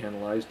carefully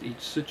analyzed each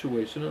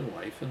situation in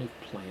life and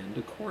have planned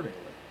accordingly.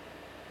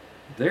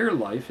 Their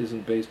life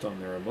isn't based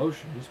on their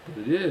emotions, but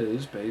it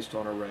is based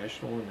on a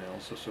rational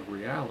analysis of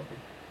reality.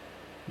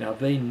 Now,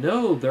 they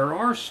know there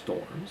are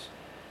storms,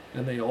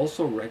 and they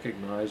also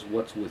recognize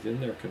what's within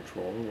their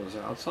control and what's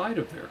outside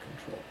of their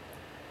control.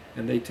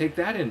 And they take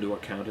that into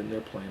account in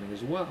their planning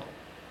as well.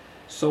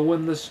 So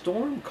when the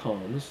storm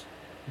comes,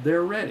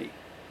 they're ready.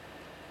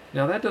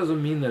 Now, that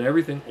doesn't mean that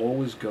everything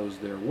always goes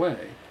their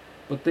way,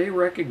 but they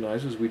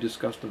recognize, as we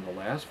discussed in the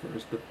last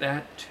verse, that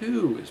that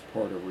too is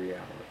part of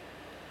reality.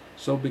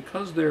 So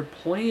because their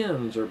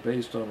plans are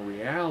based on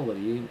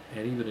reality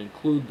and even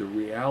include the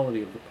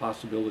reality of the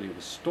possibility of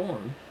a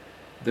storm,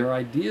 their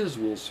ideas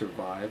will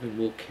survive and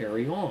will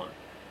carry on.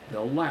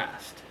 They'll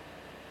last.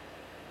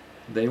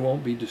 They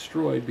won't be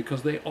destroyed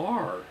because they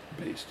are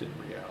based in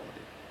reality.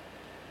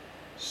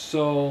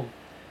 So,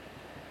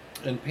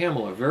 and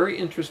Pamela, very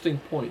interesting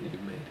point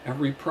you've made.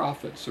 Every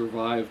prophet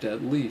survived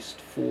at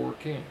least 4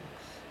 kings.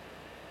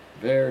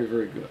 Very,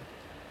 very good.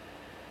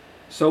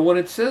 So when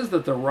it says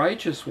that the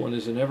righteous one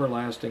is an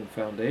everlasting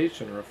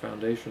foundation or a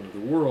foundation of the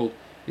world,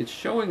 it's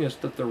showing us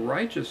that the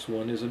righteous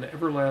one is an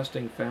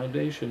everlasting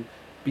foundation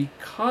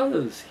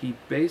because he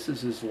bases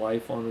his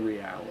life on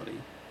reality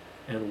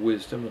and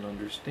wisdom and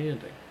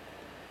understanding.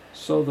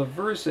 So the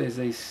verse is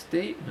a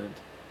statement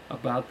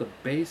about the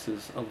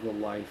basis of the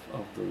life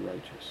of the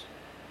righteous.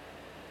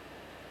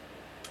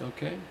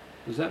 Okay?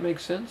 Does that make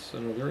sense?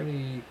 And are there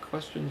any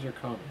questions or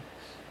comments?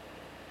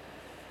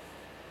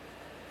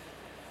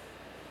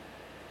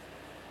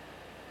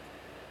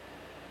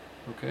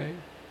 Okay?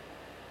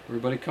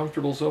 Everybody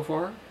comfortable so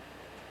far?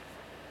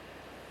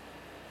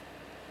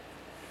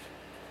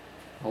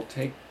 I'll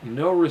take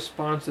no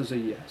response as a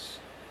yes.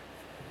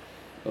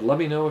 But let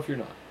me know if you're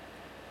not.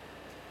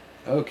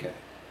 Okay.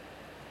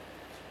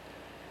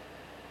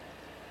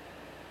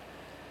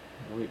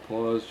 Let me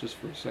pause just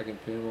for a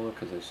second, Pamela,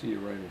 because I see you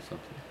writing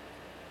something.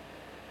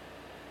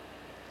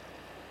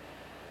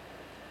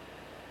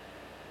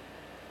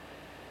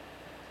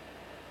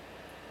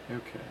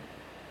 Okay.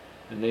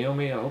 And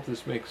Naomi, I hope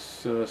this makes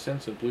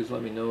sense, and please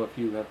let me know if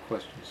you have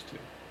questions too.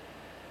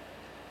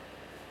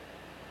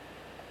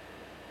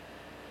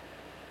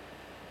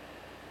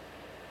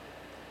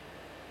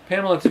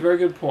 Pamela, it's a very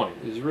good point.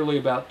 It's really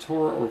about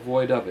Torah or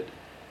void of it,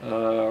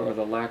 or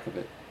the lack of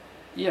it.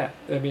 Yeah,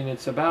 I mean,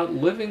 it's about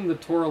living the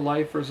Torah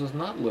life versus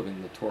not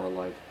living the Torah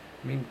life.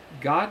 I mean,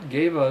 God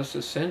gave us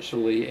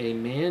essentially a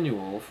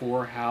manual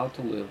for how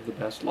to live the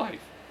best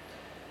life.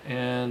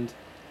 And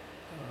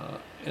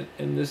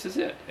this is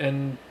it.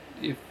 And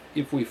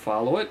if we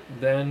follow it,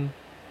 then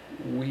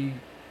we,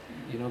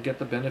 get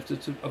the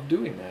benefits of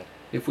doing that.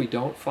 If we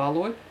don't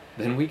follow it,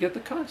 then we get the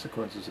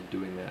consequences of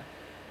doing that.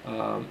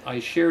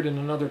 I shared in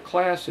another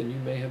class, and you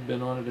may have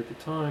been on it at the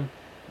time,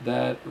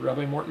 that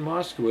Rabbi Morton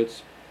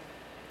Moskowitz,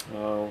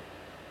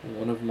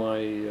 one of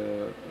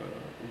my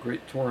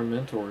great Torah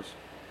mentors,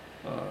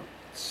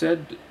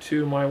 said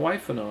to my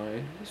wife and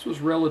I, this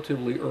was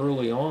relatively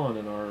early on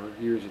in our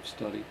years of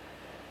study,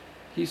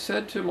 he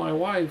said to my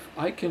wife,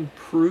 I can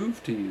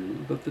prove to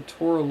you that the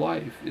Torah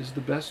life is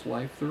the best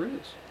life there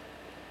is.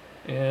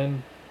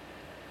 And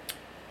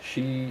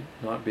she,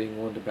 not being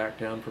one to back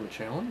down from a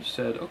challenge,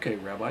 said, okay,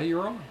 Rabbi,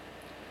 you're on.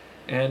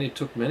 And it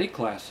took many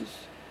classes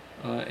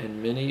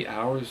and many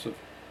hours of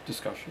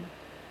discussion.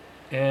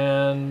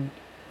 And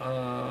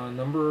a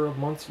number of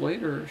months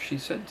later, she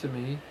said to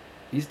me,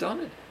 he's done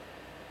it.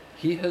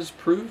 He has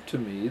proved to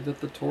me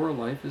that the Torah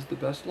life is the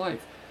best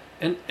life.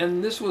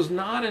 And this was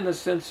not in a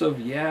sense of,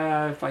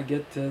 if I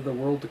get to the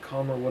world to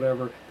come or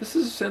whatever. This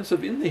is a sense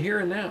of in the here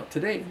and now,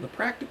 today, in the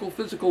practical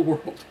physical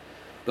world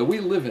that we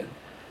live in.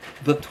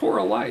 The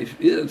Torah life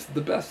is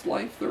the best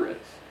life there is.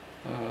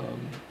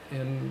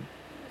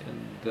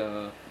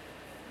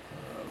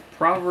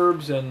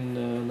 Proverbs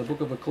and the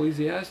book of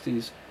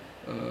Ecclesiastes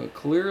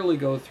clearly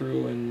go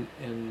through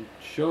and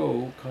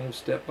show kind of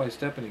step by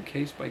step and in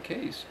case by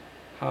case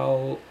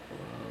how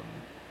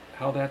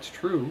that's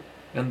true,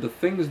 and the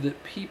things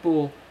that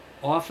people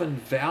often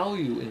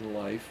value in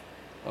life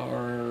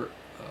are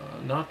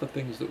not the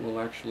things that will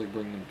actually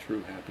bring them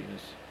true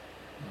happiness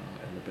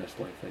and the best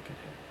life they can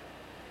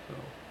have. So,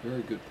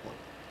 very good point.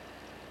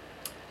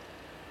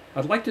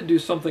 I'd like to do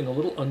something a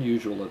little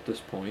unusual at this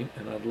point,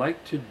 and I'd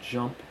like to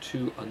jump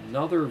to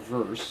another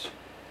verse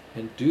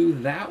and do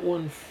that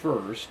one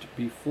first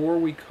before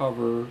we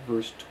cover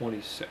verse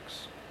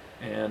 26.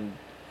 And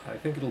I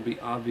think it'll be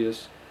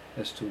obvious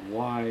as to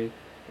why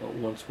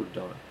once we're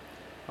done.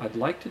 I'd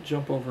like to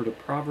jump over to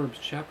Proverbs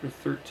chapter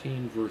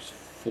 13, verse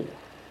 4.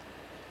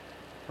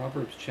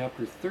 Proverbs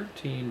chapter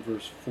 13,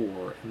 verse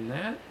 4, and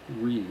that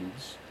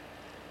reads,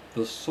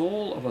 "The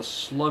soul of a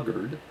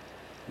sluggard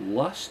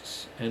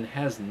lusts and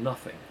has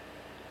nothing,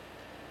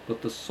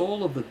 but the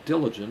soul of the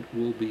diligent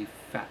will be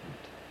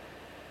fattened."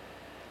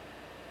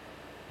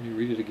 Let me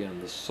read it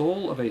again. "The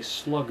soul of a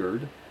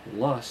sluggard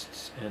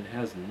lusts and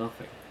has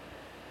nothing,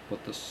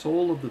 but the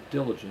soul of the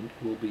diligent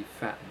will be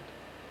fattened."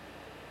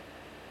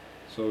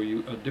 So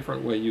a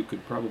different way you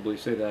could probably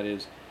say that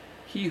is,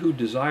 he who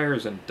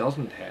desires and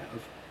doesn't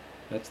have,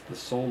 that's the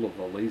soul of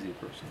a lazy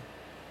person.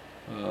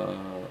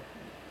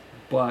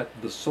 But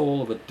the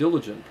soul of a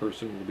diligent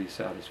person will be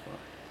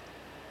satisfied.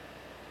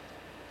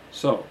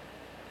 So,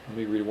 let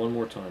me read it one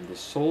more time. "The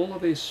soul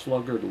of a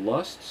sluggard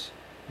lusts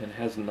and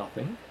has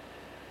nothing,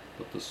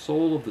 but the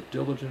soul of the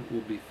diligent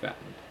will be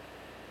fattened."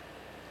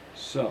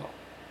 So,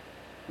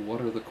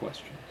 what are the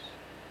questions?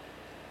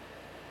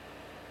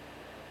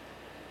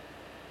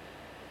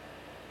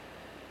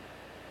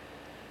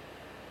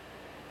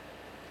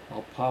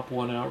 I'll pop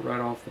one out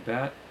right off the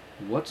bat.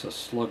 What's a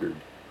sluggard?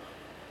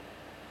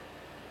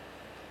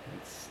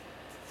 It's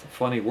a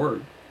funny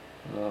word,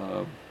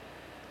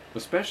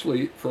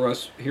 especially for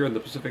us here in the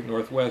Pacific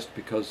Northwest,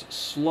 because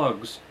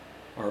slugs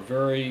are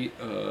very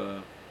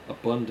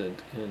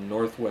abundant in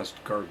northwest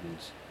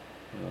gardens,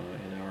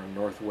 in our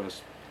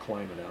northwest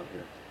climate out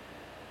here.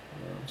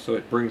 So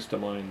it brings to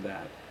mind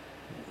that.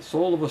 "The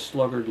soul of a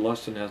sluggard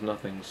lusts and has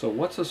nothing." So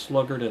what's a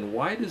sluggard, and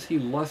why does he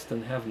lust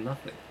and have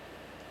nothing?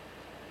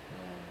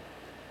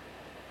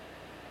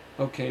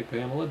 Okay,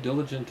 Pamela,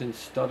 diligent in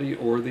study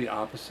or the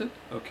opposite.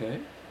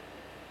 Okay.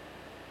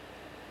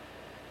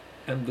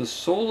 And the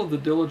soul of the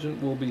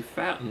diligent will be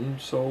fattened,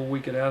 so we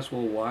could ask,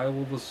 well, why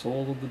will the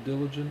soul of the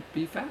diligent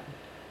be fattened?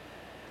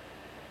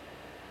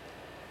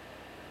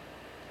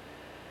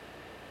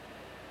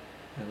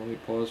 And let me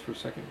pause for a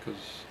second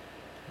because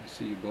I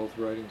see you both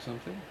writing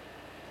something.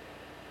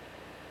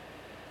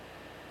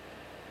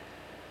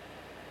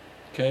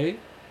 Okay,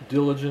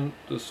 diligent,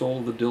 the soul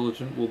of the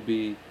diligent will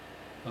be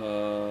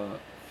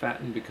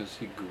fattened because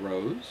he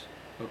grows.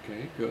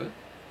 Okay, good.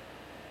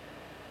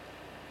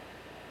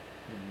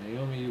 And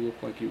Naomi, you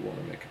look like you want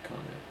to make a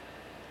comment.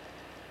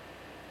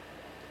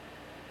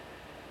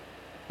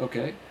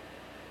 Okay,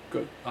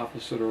 good.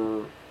 Opposite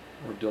or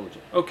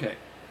diligent. Okay.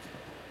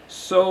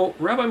 So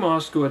Rabbi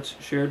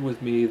Moskowitz shared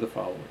with me the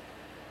following.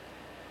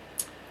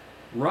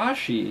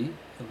 Rashi,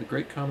 the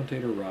great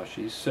commentator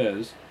Rashi,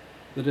 says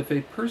that if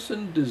a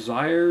person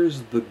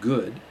desires the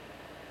good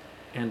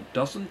and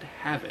doesn't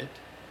have it,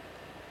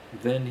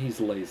 then he's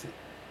lazy.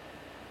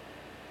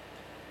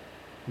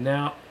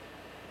 Now,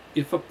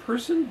 if a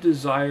person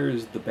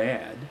desires the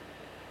bad,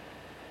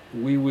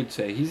 we would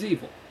say he's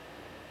evil.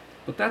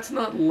 But that's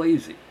not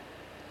lazy.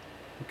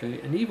 Okay?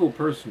 An evil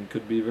person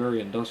could be very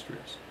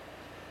industrious.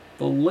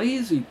 The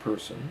lazy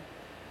person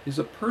is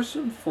a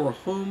person for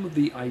whom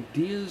the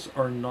ideas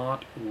are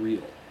not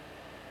real.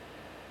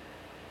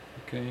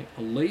 Okay?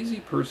 A lazy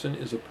person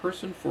is a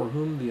person for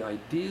whom the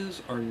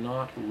ideas are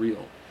not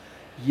real.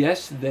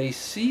 Yes, they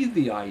see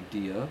the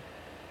idea,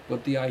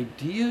 but the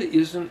idea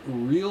isn't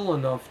real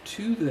enough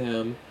to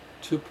them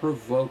to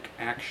provoke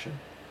action.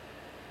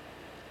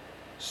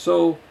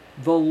 So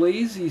the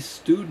lazy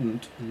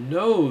student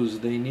knows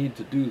they need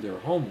to do their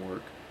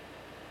homework,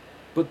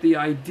 but the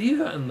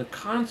idea and the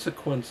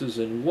consequences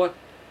and what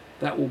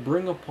that will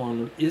bring upon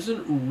them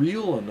isn't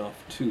real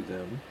enough to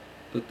them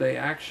that they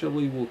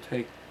actually will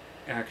take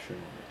action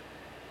on it.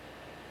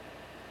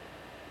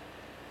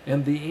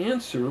 And the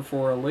answer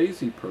for a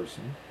lazy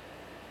person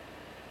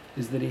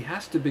is that he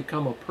has to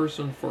become a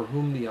person for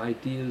whom the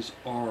ideas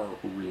are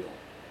real.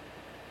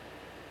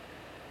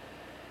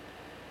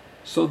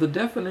 So the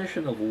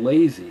definition of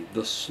lazy,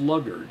 the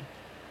sluggard,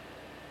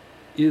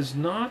 is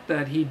not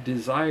that he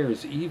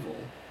desires evil,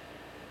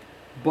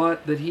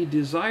 but that he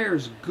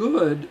desires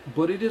good,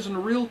 but it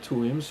isn't real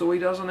to him, so he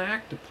doesn't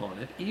act upon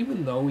it,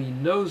 even though he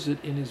knows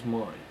it in his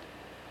mind.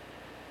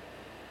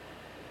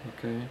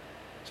 Okay?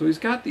 So he's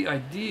got the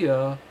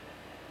idea,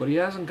 but he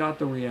hasn't got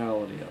the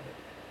reality of it.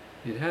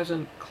 It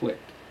hasn't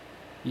clicked.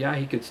 Yeah,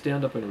 he could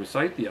stand up and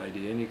recite the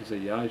idea, and he could say,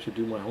 yeah, I should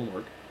do my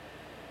homework,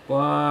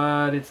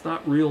 but it's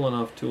not real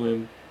enough to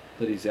him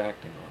that he's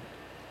acting on it.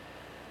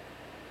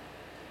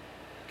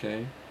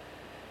 Okay?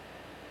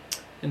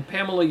 And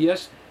Pamela,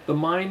 yes, the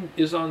mind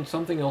is on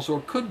something else,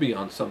 or could be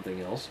on something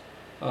else,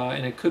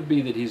 and it could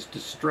be that he's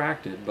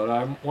distracted. But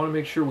I want to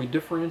make sure we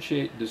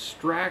differentiate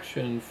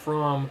distraction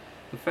from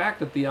the fact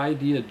that the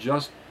idea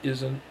just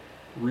isn't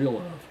real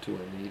enough to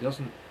him. He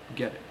doesn't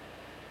get it.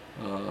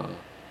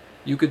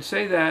 You could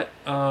say that,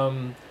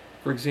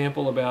 for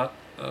example, about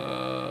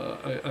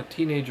a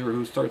teenager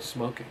who starts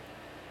smoking,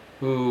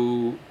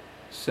 who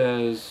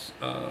says,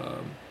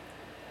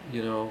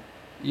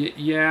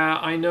 yeah,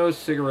 I know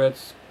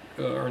cigarettes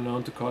are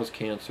known to cause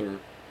cancer,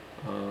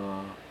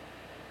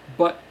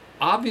 but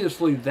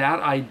obviously that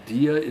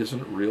idea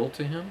isn't real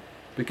to him,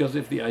 because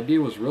if the idea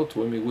was real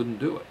to him, he wouldn't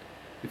do it.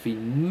 If he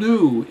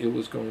knew it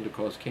was going to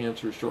cause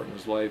cancer, shorten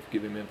his life,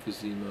 give him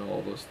emphysema,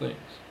 all those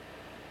things.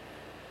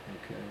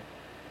 Okay.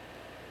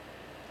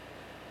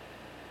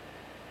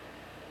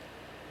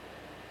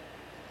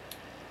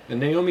 And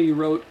Naomi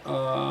wrote,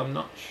 I'm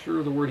not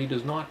sure the word, he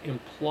does not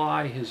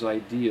imply his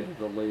idea,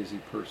 the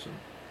lazy person.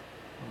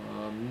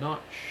 I'm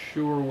not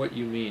sure what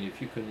you mean.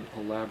 If you can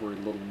elaborate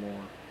a little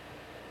more,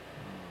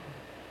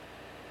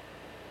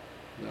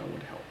 that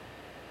would help.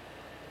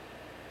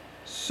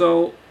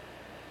 So,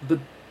 the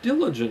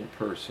diligent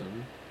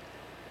person,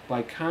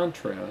 by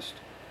contrast,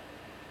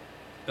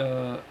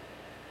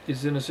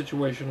 is in a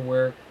situation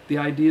where the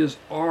ideas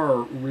are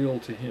real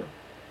to him.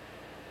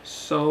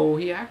 So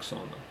he acts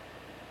on them.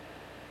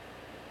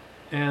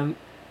 And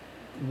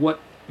what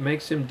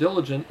makes him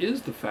diligent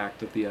is the fact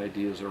that the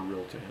ideas are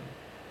real to him.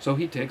 So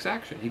he takes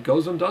action. He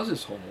goes and does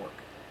his homework.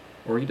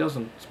 Or he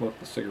doesn't smoke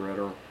the cigarette,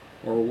 or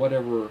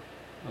whatever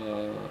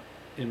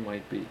it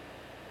might be.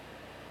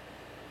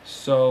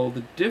 So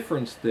the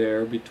difference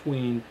there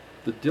between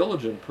the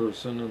diligent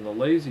person and the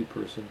lazy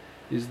person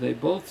is they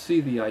both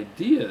see the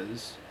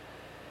ideas,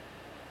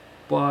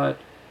 but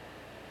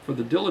for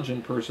the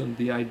diligent person,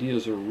 the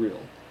ideas are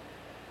real.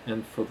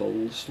 And for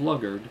the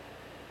sluggard,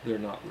 they're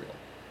not real.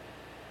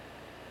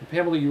 And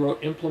Pamela, you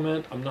wrote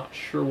implement. I'm not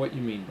sure what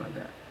you mean by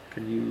that.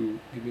 Can you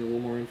give me a little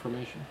more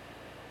information?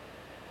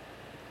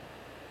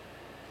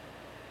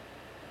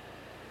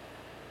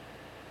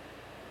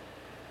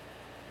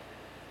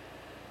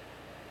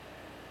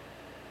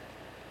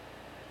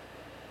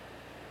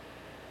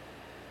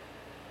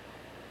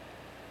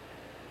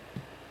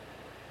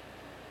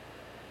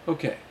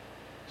 Okay,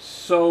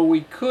 so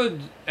we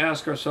could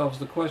ask ourselves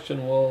the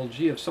question, well,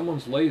 gee, if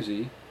someone's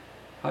lazy,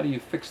 how do you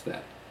fix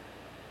that?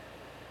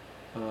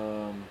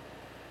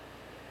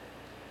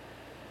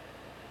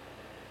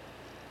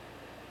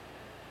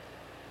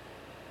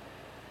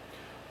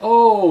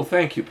 Oh,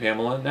 thank you,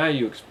 Pamela. Now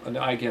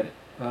I get it.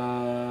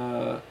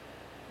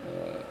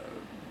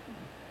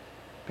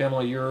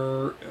 Pamela,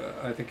 you're,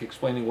 I think,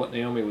 explaining what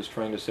Naomi was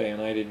trying to say,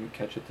 and I didn't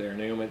catch it there.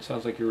 Naomi, it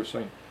sounds like you were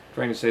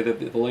trying to say that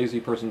the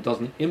lazy person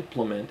doesn't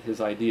implement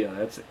his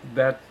idea.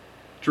 That's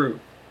true.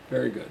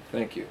 Very good.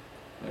 Thank you.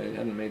 I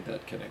hadn't made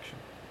that connection.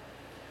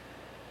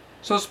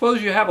 So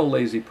suppose you have a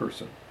lazy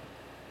person.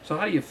 So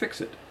how do you fix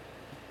it?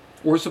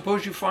 Or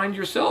suppose you find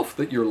yourself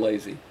that you're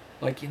lazy.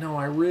 Like,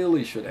 I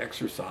really should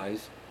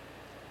exercise,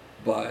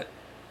 but,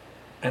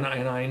 and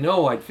I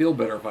know I'd feel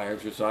better if I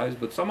exercised,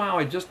 but somehow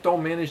I just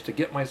don't manage to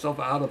get myself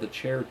out of the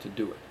chair to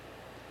do it.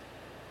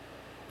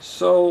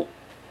 So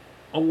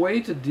a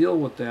way to deal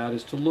with that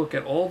is to look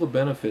at all the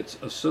benefits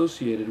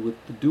associated with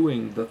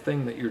doing the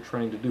thing that you're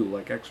trying to do,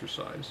 like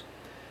exercise,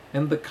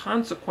 and the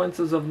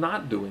consequences of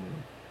not doing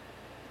them.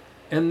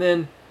 And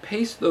then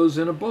paste those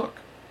in a book,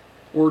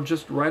 or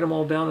just write them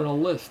all down in a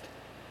list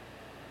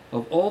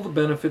of all the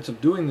benefits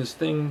of doing this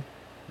thing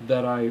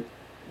that I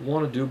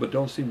want to do but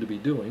don't seem to be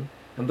doing,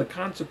 and the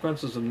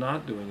consequences of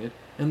not doing it,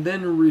 and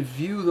then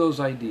review those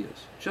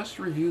ideas. Just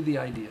review the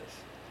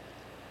ideas.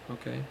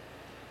 Okay?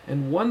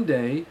 And one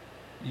day,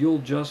 you'll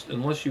just,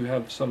 unless you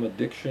have some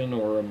addiction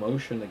or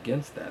emotion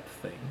against that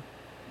thing,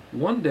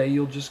 one day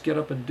you'll just get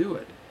up and do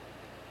it.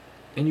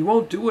 And you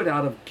won't do it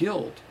out of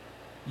guilt.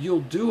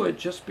 You'll do it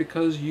just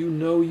because you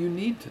know you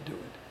need to do it.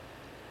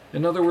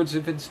 In other words,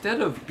 if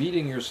instead of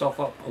beating yourself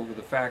up over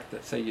the fact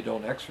that, say, you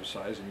don't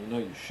exercise, and you know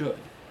you should,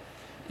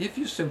 if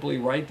you simply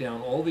write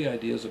down all the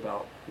ideas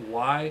about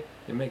why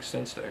it makes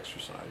sense to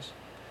exercise,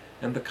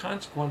 and the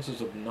consequences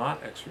of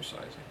not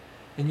exercising,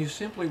 and you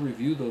simply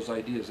review those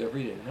ideas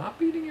every day, not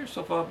beating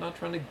yourself up, not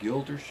trying to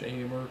guilt or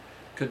shame or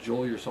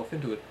cajole yourself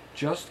into it,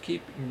 just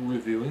keep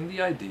reviewing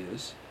the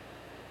ideas,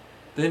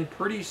 then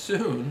pretty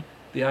soon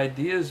the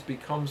ideas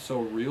become so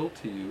real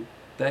to you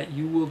that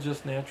you will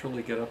just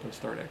naturally get up and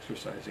start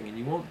exercising. And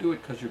you won't do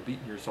it because you're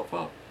beating yourself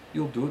up.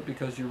 You'll do it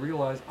because you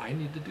realize, I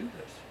need to do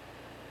this.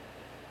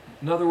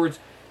 In other words,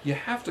 you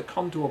have to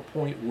come to a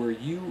point where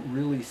you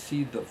really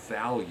see the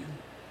value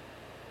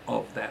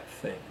of that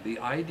thing. The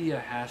idea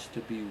has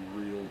to be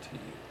real to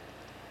you.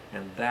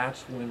 And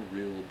that's when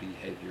real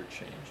behavior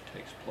change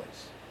takes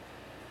place.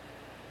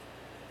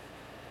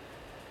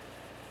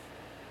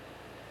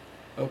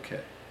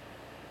 Okay.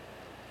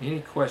 Any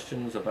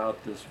questions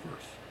about this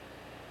verse?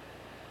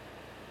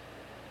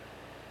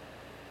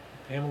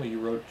 Pamela, you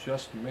wrote,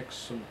 just mix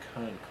some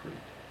concrete.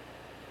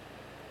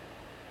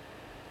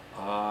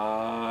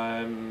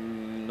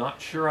 I'm not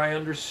sure I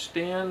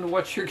understand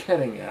what you're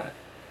getting at.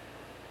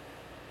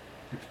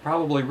 It's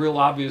probably real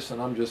obvious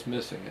and I'm just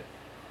missing it.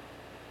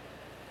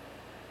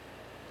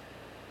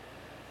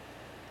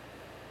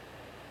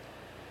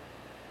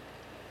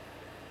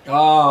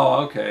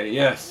 Oh, okay,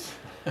 yes.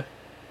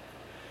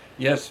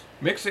 Yes,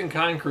 mixing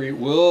concrete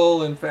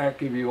will in fact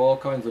give you all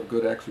kinds of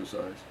good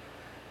exercise.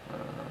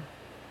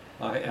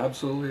 I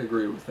absolutely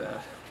agree with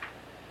that.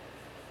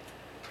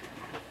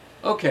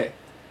 Okay,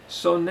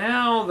 so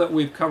now that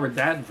we've covered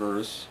that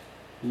verse,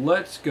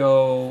 let's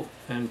go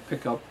and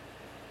pick up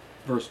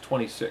verse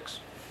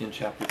 26 in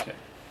chapter 10.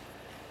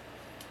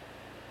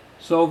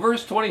 So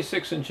verse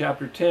 26 in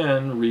chapter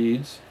 10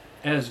 reads,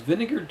 "As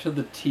vinegar to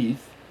the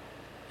teeth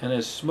and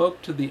as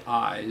smoke to the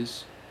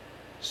eyes,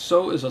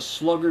 so is a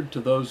sluggard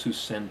to those who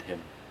send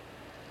him."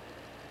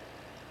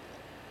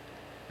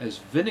 As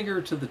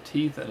vinegar to the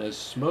teeth and as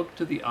smoke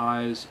to the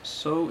eyes,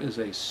 so is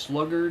a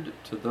sluggard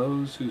to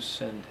those who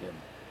send him.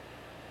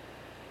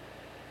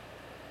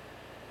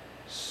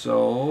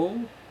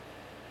 So,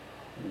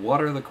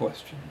 what are the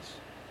questions?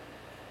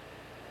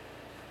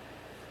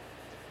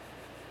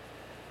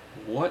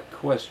 What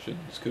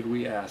questions could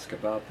we ask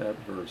about that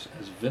verse?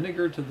 As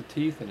vinegar to the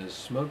teeth and as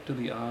smoke to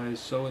the eyes,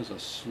 so is a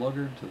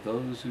sluggard to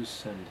those who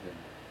send him.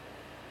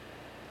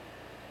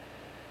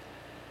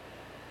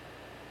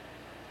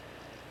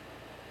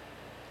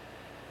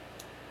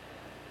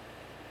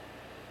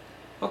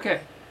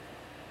 Okay.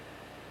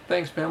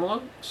 Thanks,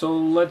 Pamela. So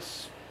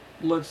let's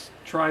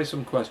try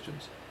some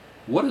questions.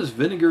 What does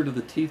vinegar to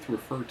the teeth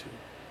refer to?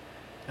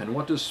 And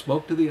what does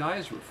smoke to the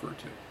eyes refer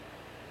to?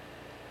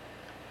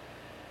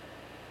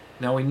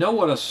 Now we know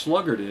what a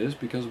sluggard is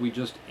because we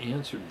just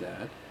answered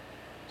that.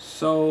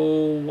 So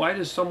why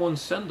does someone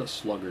send a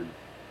sluggard?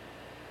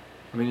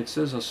 I mean, it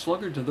says a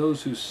sluggard to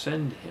those who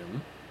send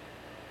him.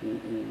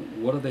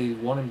 What do they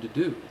want him to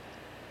do?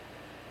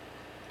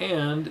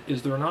 And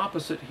is there an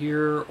opposite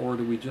here, or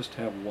do we just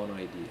have one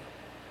idea?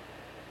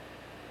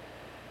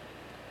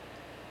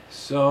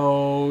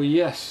 So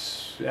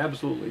yes,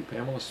 absolutely,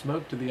 Pamela,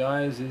 smoke to the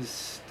eyes is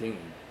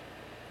stinging.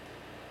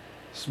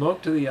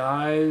 Smoke to the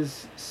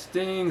eyes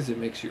stings, it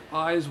makes your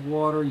eyes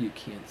water, you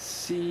can't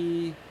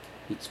see,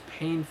 it's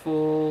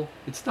painful.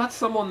 It's not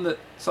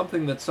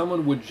something that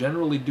someone would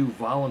generally do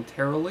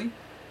voluntarily,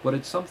 but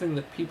it's something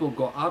that people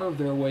go out of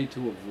their way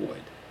to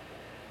avoid.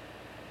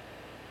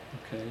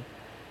 Okay?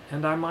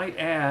 And I might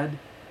add,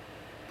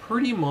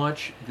 pretty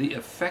much the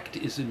effect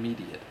is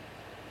immediate.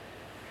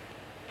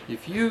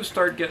 If you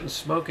start getting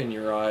smoke in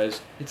your eyes,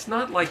 it's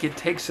not like it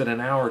takes it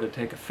an hour to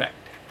take effect.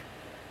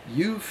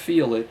 You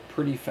feel it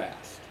pretty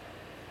fast.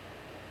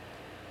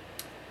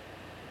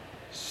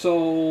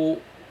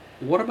 So,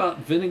 what about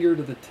vinegar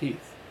to the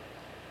teeth?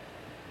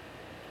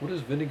 What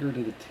does vinegar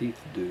to the teeth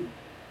do?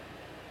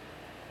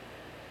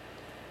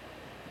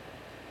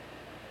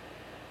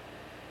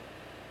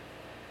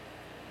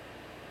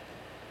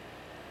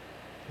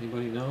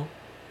 Anybody know?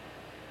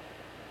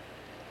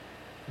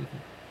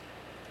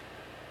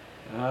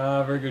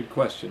 Very good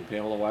question,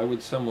 Pamela. Why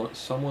would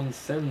someone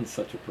send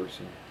such a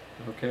person?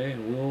 Okay,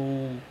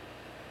 and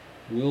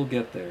we'll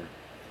get there.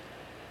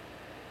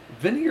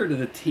 Vinegar to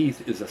the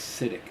teeth is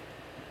acidic.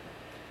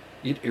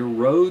 It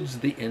erodes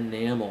the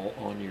enamel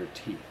on your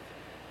teeth.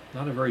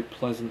 Not a very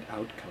pleasant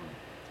outcome.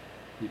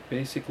 It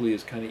basically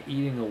is kind of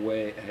eating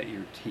away at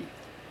your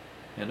teeth,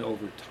 and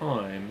over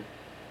time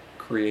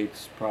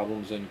creates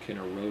problems and can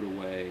erode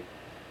away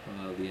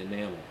the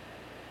enamel.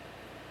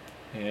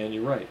 And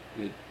you're right,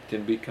 it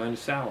can be kind of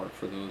sour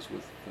for those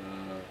with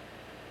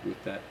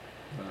that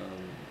that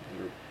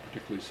are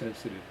particularly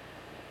sensitive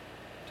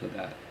to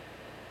that.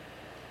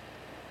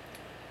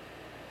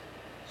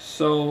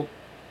 So,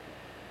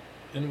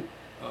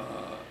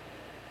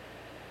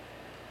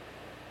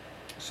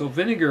 so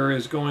vinegar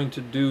is going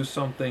to do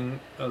something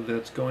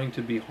that's going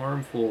to be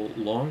harmful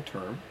long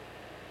term.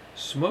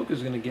 Smoke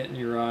is going to get in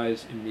your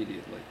eyes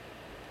immediately.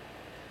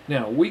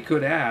 Now, we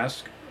could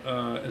ask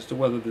as to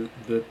whether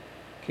the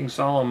King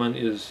Solomon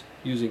is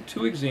using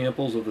two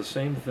examples of the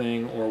same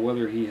thing, or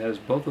whether he has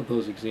both of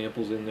those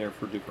examples in there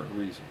for different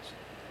reasons.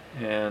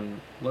 And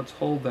let's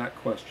hold that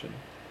question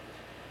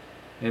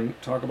and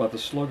talk about the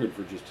sluggard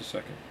for just a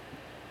second.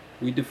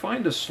 We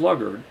defined a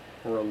sluggard,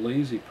 or a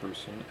lazy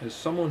person, as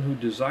someone who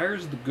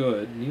desires the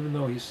good, and even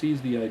though he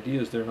sees the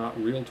ideas, they're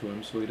not real to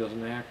him, so he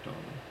doesn't act on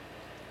them.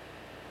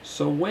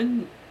 So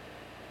when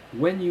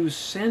you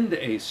send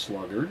a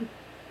sluggard,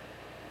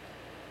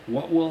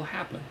 what will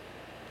happen?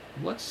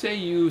 Let's say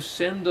you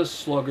send a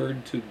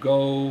sluggard to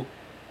go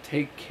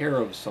take care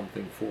of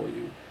something for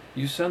you.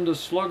 You send a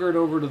sluggard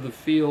over to the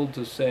field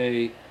to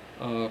say,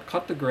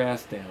 cut the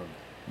grass down,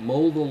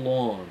 mow the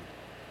lawn,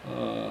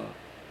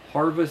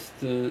 harvest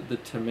the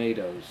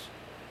tomatoes,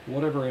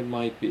 whatever it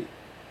might be.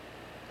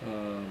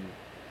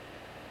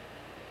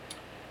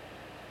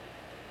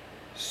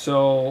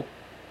 So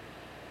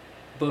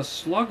the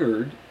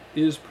sluggard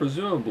is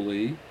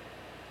presumably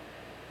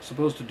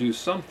supposed to do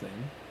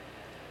something,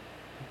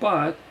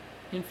 but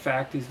in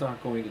fact he's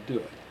not going to do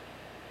it.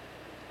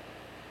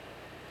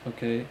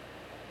 Okay?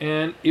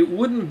 And it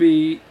wouldn't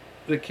be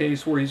the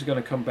case where he's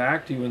going to come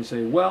back to you and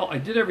say, well, I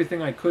did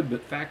everything I could,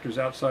 but factors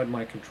outside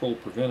my control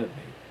prevented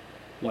me.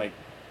 Like,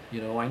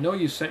 I know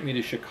you sent me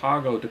to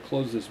Chicago to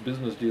close this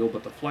business deal,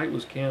 but the flight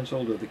was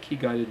canceled or the key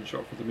guy didn't show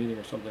up for the meeting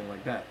or something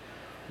like that.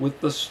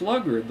 With the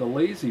sluggard, the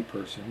lazy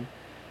person,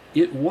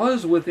 it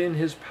was within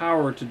his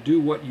power to do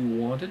what you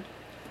wanted,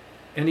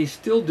 and he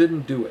still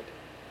didn't do it.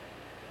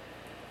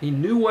 He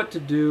knew what to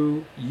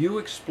do, you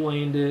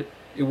explained it,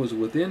 it was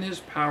within his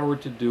power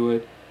to do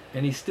it,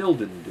 and he still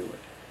didn't do it.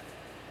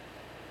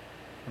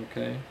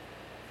 Okay?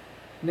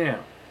 Now,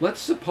 let's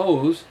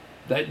suppose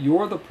that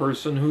you're the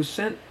person who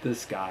sent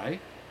this guy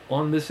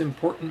on this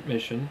important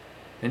mission,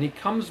 and he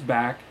comes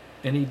back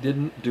and he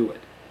didn't do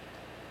it.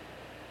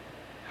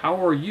 How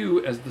are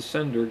you as the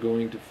sender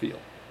going to feel?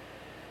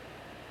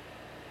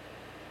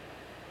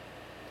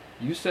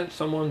 You sent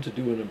someone to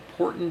do an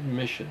important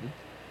mission,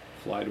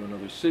 fly to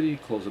another city,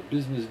 close a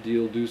business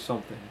deal, do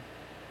something.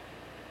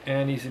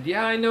 And he said,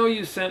 yeah, I know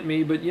you sent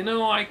me, but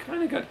I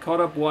kind of got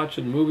caught up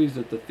watching movies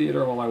at the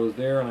theater while I was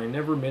there, and I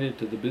never made it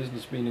to the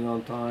business meeting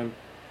on time.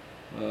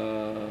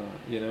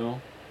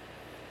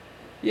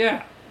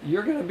 Yeah,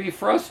 you're going to be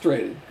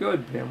frustrated.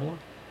 Good, Pamela.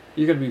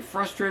 You're going to be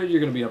frustrated,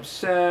 you're going to be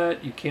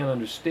upset, you can't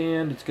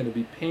understand, it's going to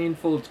be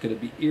painful, it's going to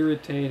be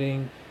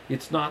irritating.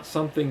 It's not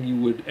something you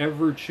would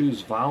ever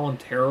choose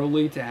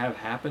voluntarily to have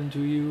happen to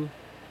you.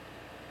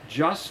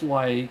 Just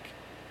like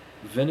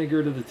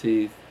vinegar to the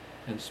teeth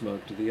and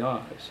smoke to the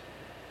eyes.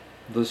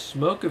 The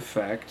smoke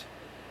effect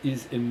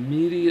is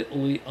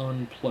immediately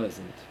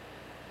unpleasant.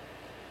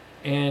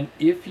 And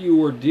if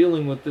you are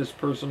dealing with this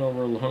person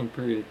over a long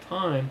period of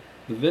time,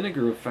 the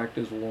vinegar effect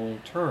is long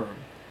term.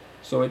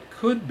 So it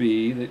could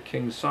be that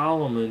King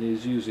Solomon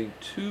is using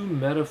two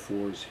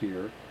metaphors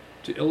here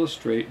to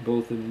illustrate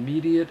both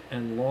immediate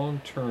and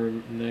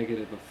long-term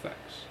negative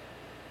effects.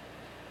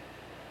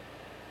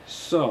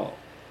 So,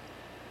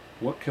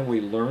 what can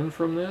we learn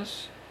from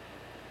this?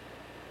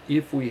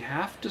 If we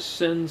have to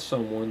send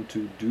someone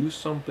to do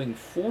something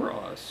for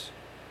us,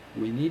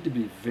 we need to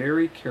be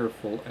very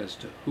careful as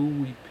to who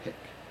we pick.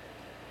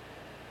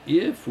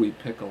 If we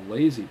pick a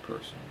lazy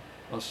person,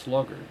 a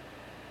sluggard,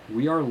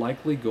 we are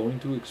likely going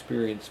to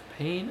experience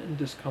pain and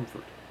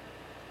discomfort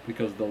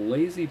because the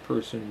lazy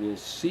person will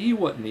see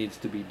what needs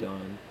to be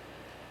done,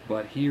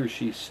 but he or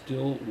she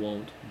still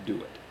won't do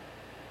it.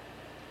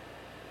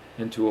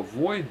 And to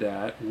avoid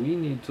that, we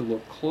need to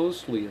look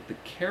closely at the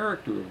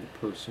character of the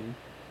person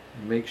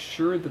and make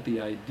sure that the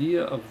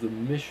idea of the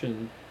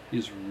mission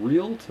is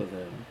real to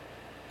them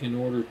in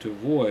order to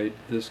avoid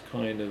this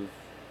kind of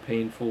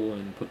painful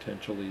and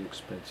potentially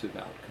expensive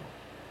outcome.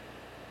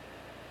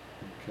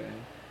 Okay?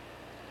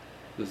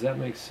 Does that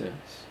make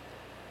sense?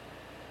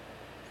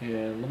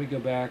 And let me go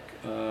back.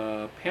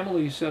 Pamela,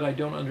 you said I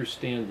don't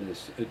understand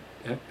this.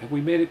 Have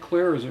we made it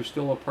clear, or is there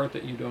still a part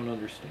that you don't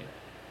understand?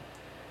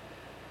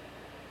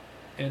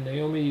 And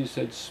Naomi, you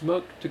said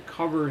smoke to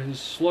cover his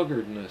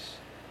sluggardness.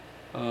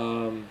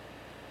 I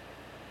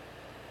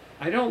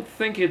don't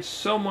think it's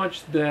so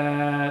much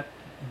that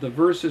the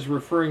verse is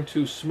referring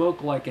to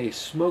smoke like a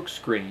smoke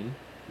screen,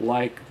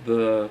 like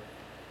the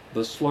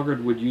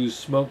sluggard would use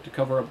smoke to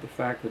cover up the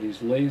fact that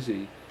he's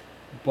lazy.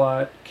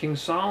 But King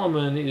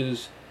Solomon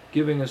is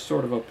giving us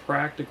sort of a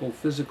practical,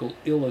 physical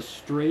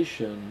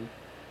illustration,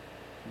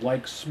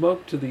 like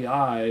smoke to the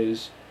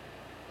eyes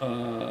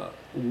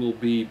will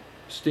be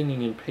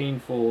stinging and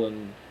painful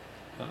and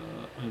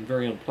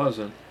very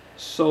unpleasant.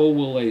 So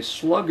will a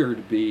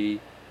sluggard be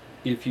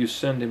if you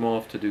send him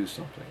off to do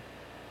something.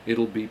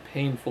 It'll be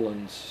painful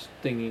and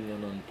stinging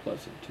and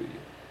unpleasant to you.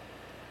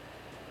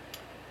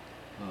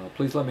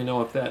 Please let me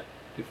know if that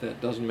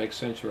doesn't make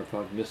sense or if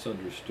I've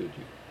misunderstood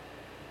you.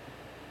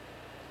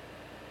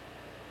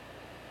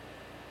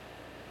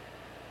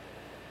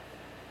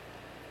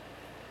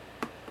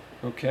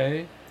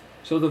 Okay,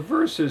 so the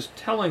verse is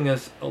telling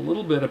us a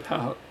little bit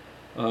about,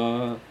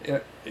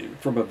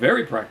 from a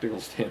very practical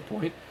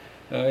standpoint,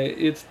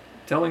 it's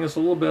telling us a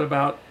little bit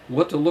about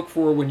what to look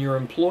for when you're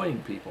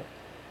employing people,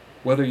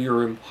 whether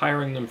you're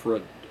hiring them for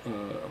a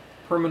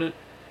permanent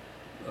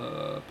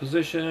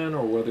position,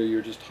 or whether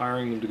you're just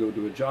hiring them to go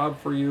do a job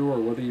for you, or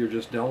whether you're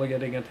just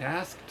delegating a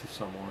task to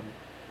someone.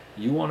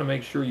 You want to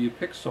make sure you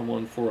pick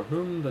someone for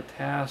whom the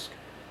task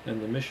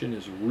and the mission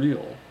is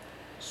real,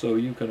 so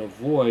you can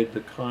avoid the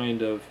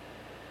kind of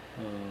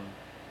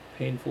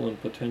painful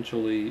and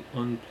potentially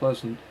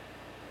unpleasant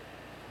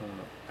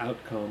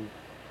outcome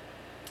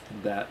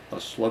that a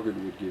sluggard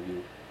would give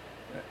you,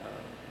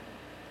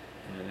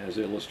 and as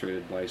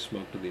illustrated by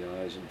smoke to the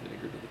eyes and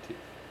vinegar to the teeth.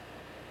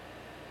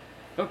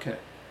 Okay.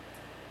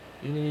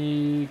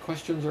 Any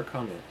questions or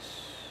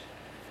comments?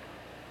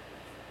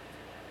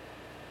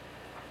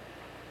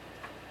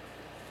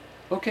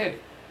 Okay.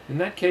 In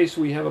that case,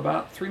 we have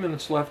about 3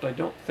 minutes left. I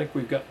don't think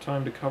we've got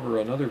time to cover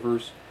another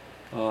verse,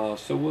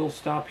 so we'll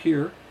stop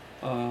here.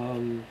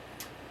 And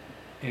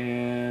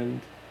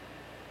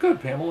good,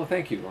 Pamela,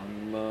 thank you.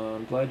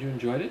 I'm glad you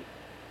enjoyed it.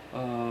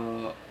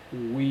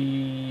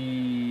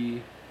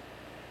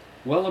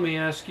 Well, let me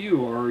ask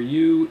you, are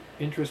you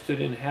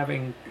interested in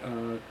having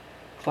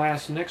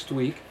class next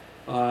week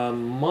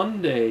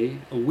Monday,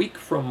 a week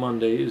from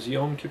Monday, is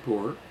Yom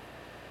Kippur.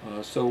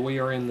 So we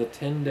are in the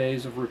 10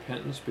 days of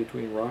repentance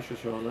between Rosh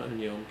Hashanah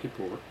and Yom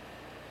Kippur.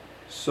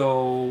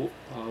 So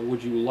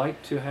would you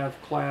like to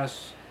have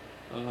class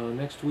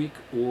next week,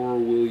 or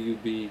will you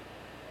be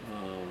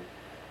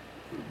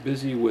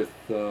busy with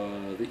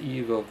the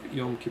eve of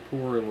Yom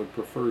Kippur and would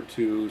prefer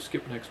to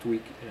skip next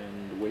week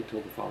and wait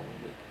till the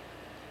following week?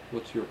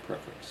 What's your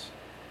preference?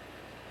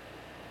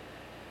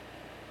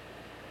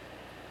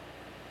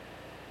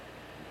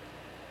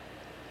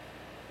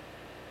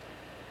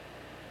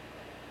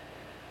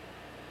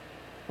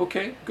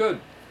 Okay,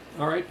 good.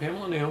 All right,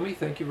 Pamela, Naomi,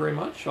 thank you very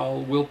much.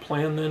 We'll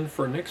plan then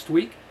for next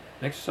week,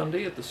 next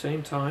Sunday at the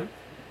same time.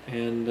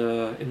 And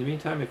in the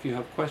meantime, if you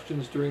have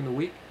questions during the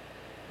week,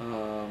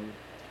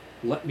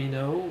 let me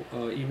know.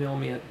 Email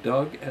me at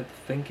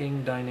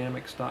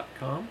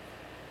doug@thinkingdynamics.com.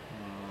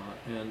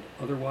 And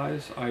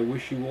otherwise, I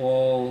wish you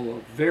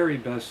all very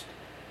best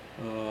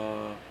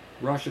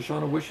Rosh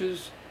Hashanah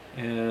wishes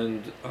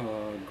and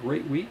a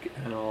great week.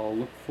 And I'll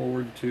look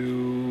forward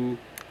to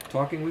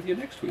talking with you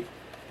next week.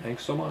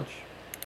 Thanks so much.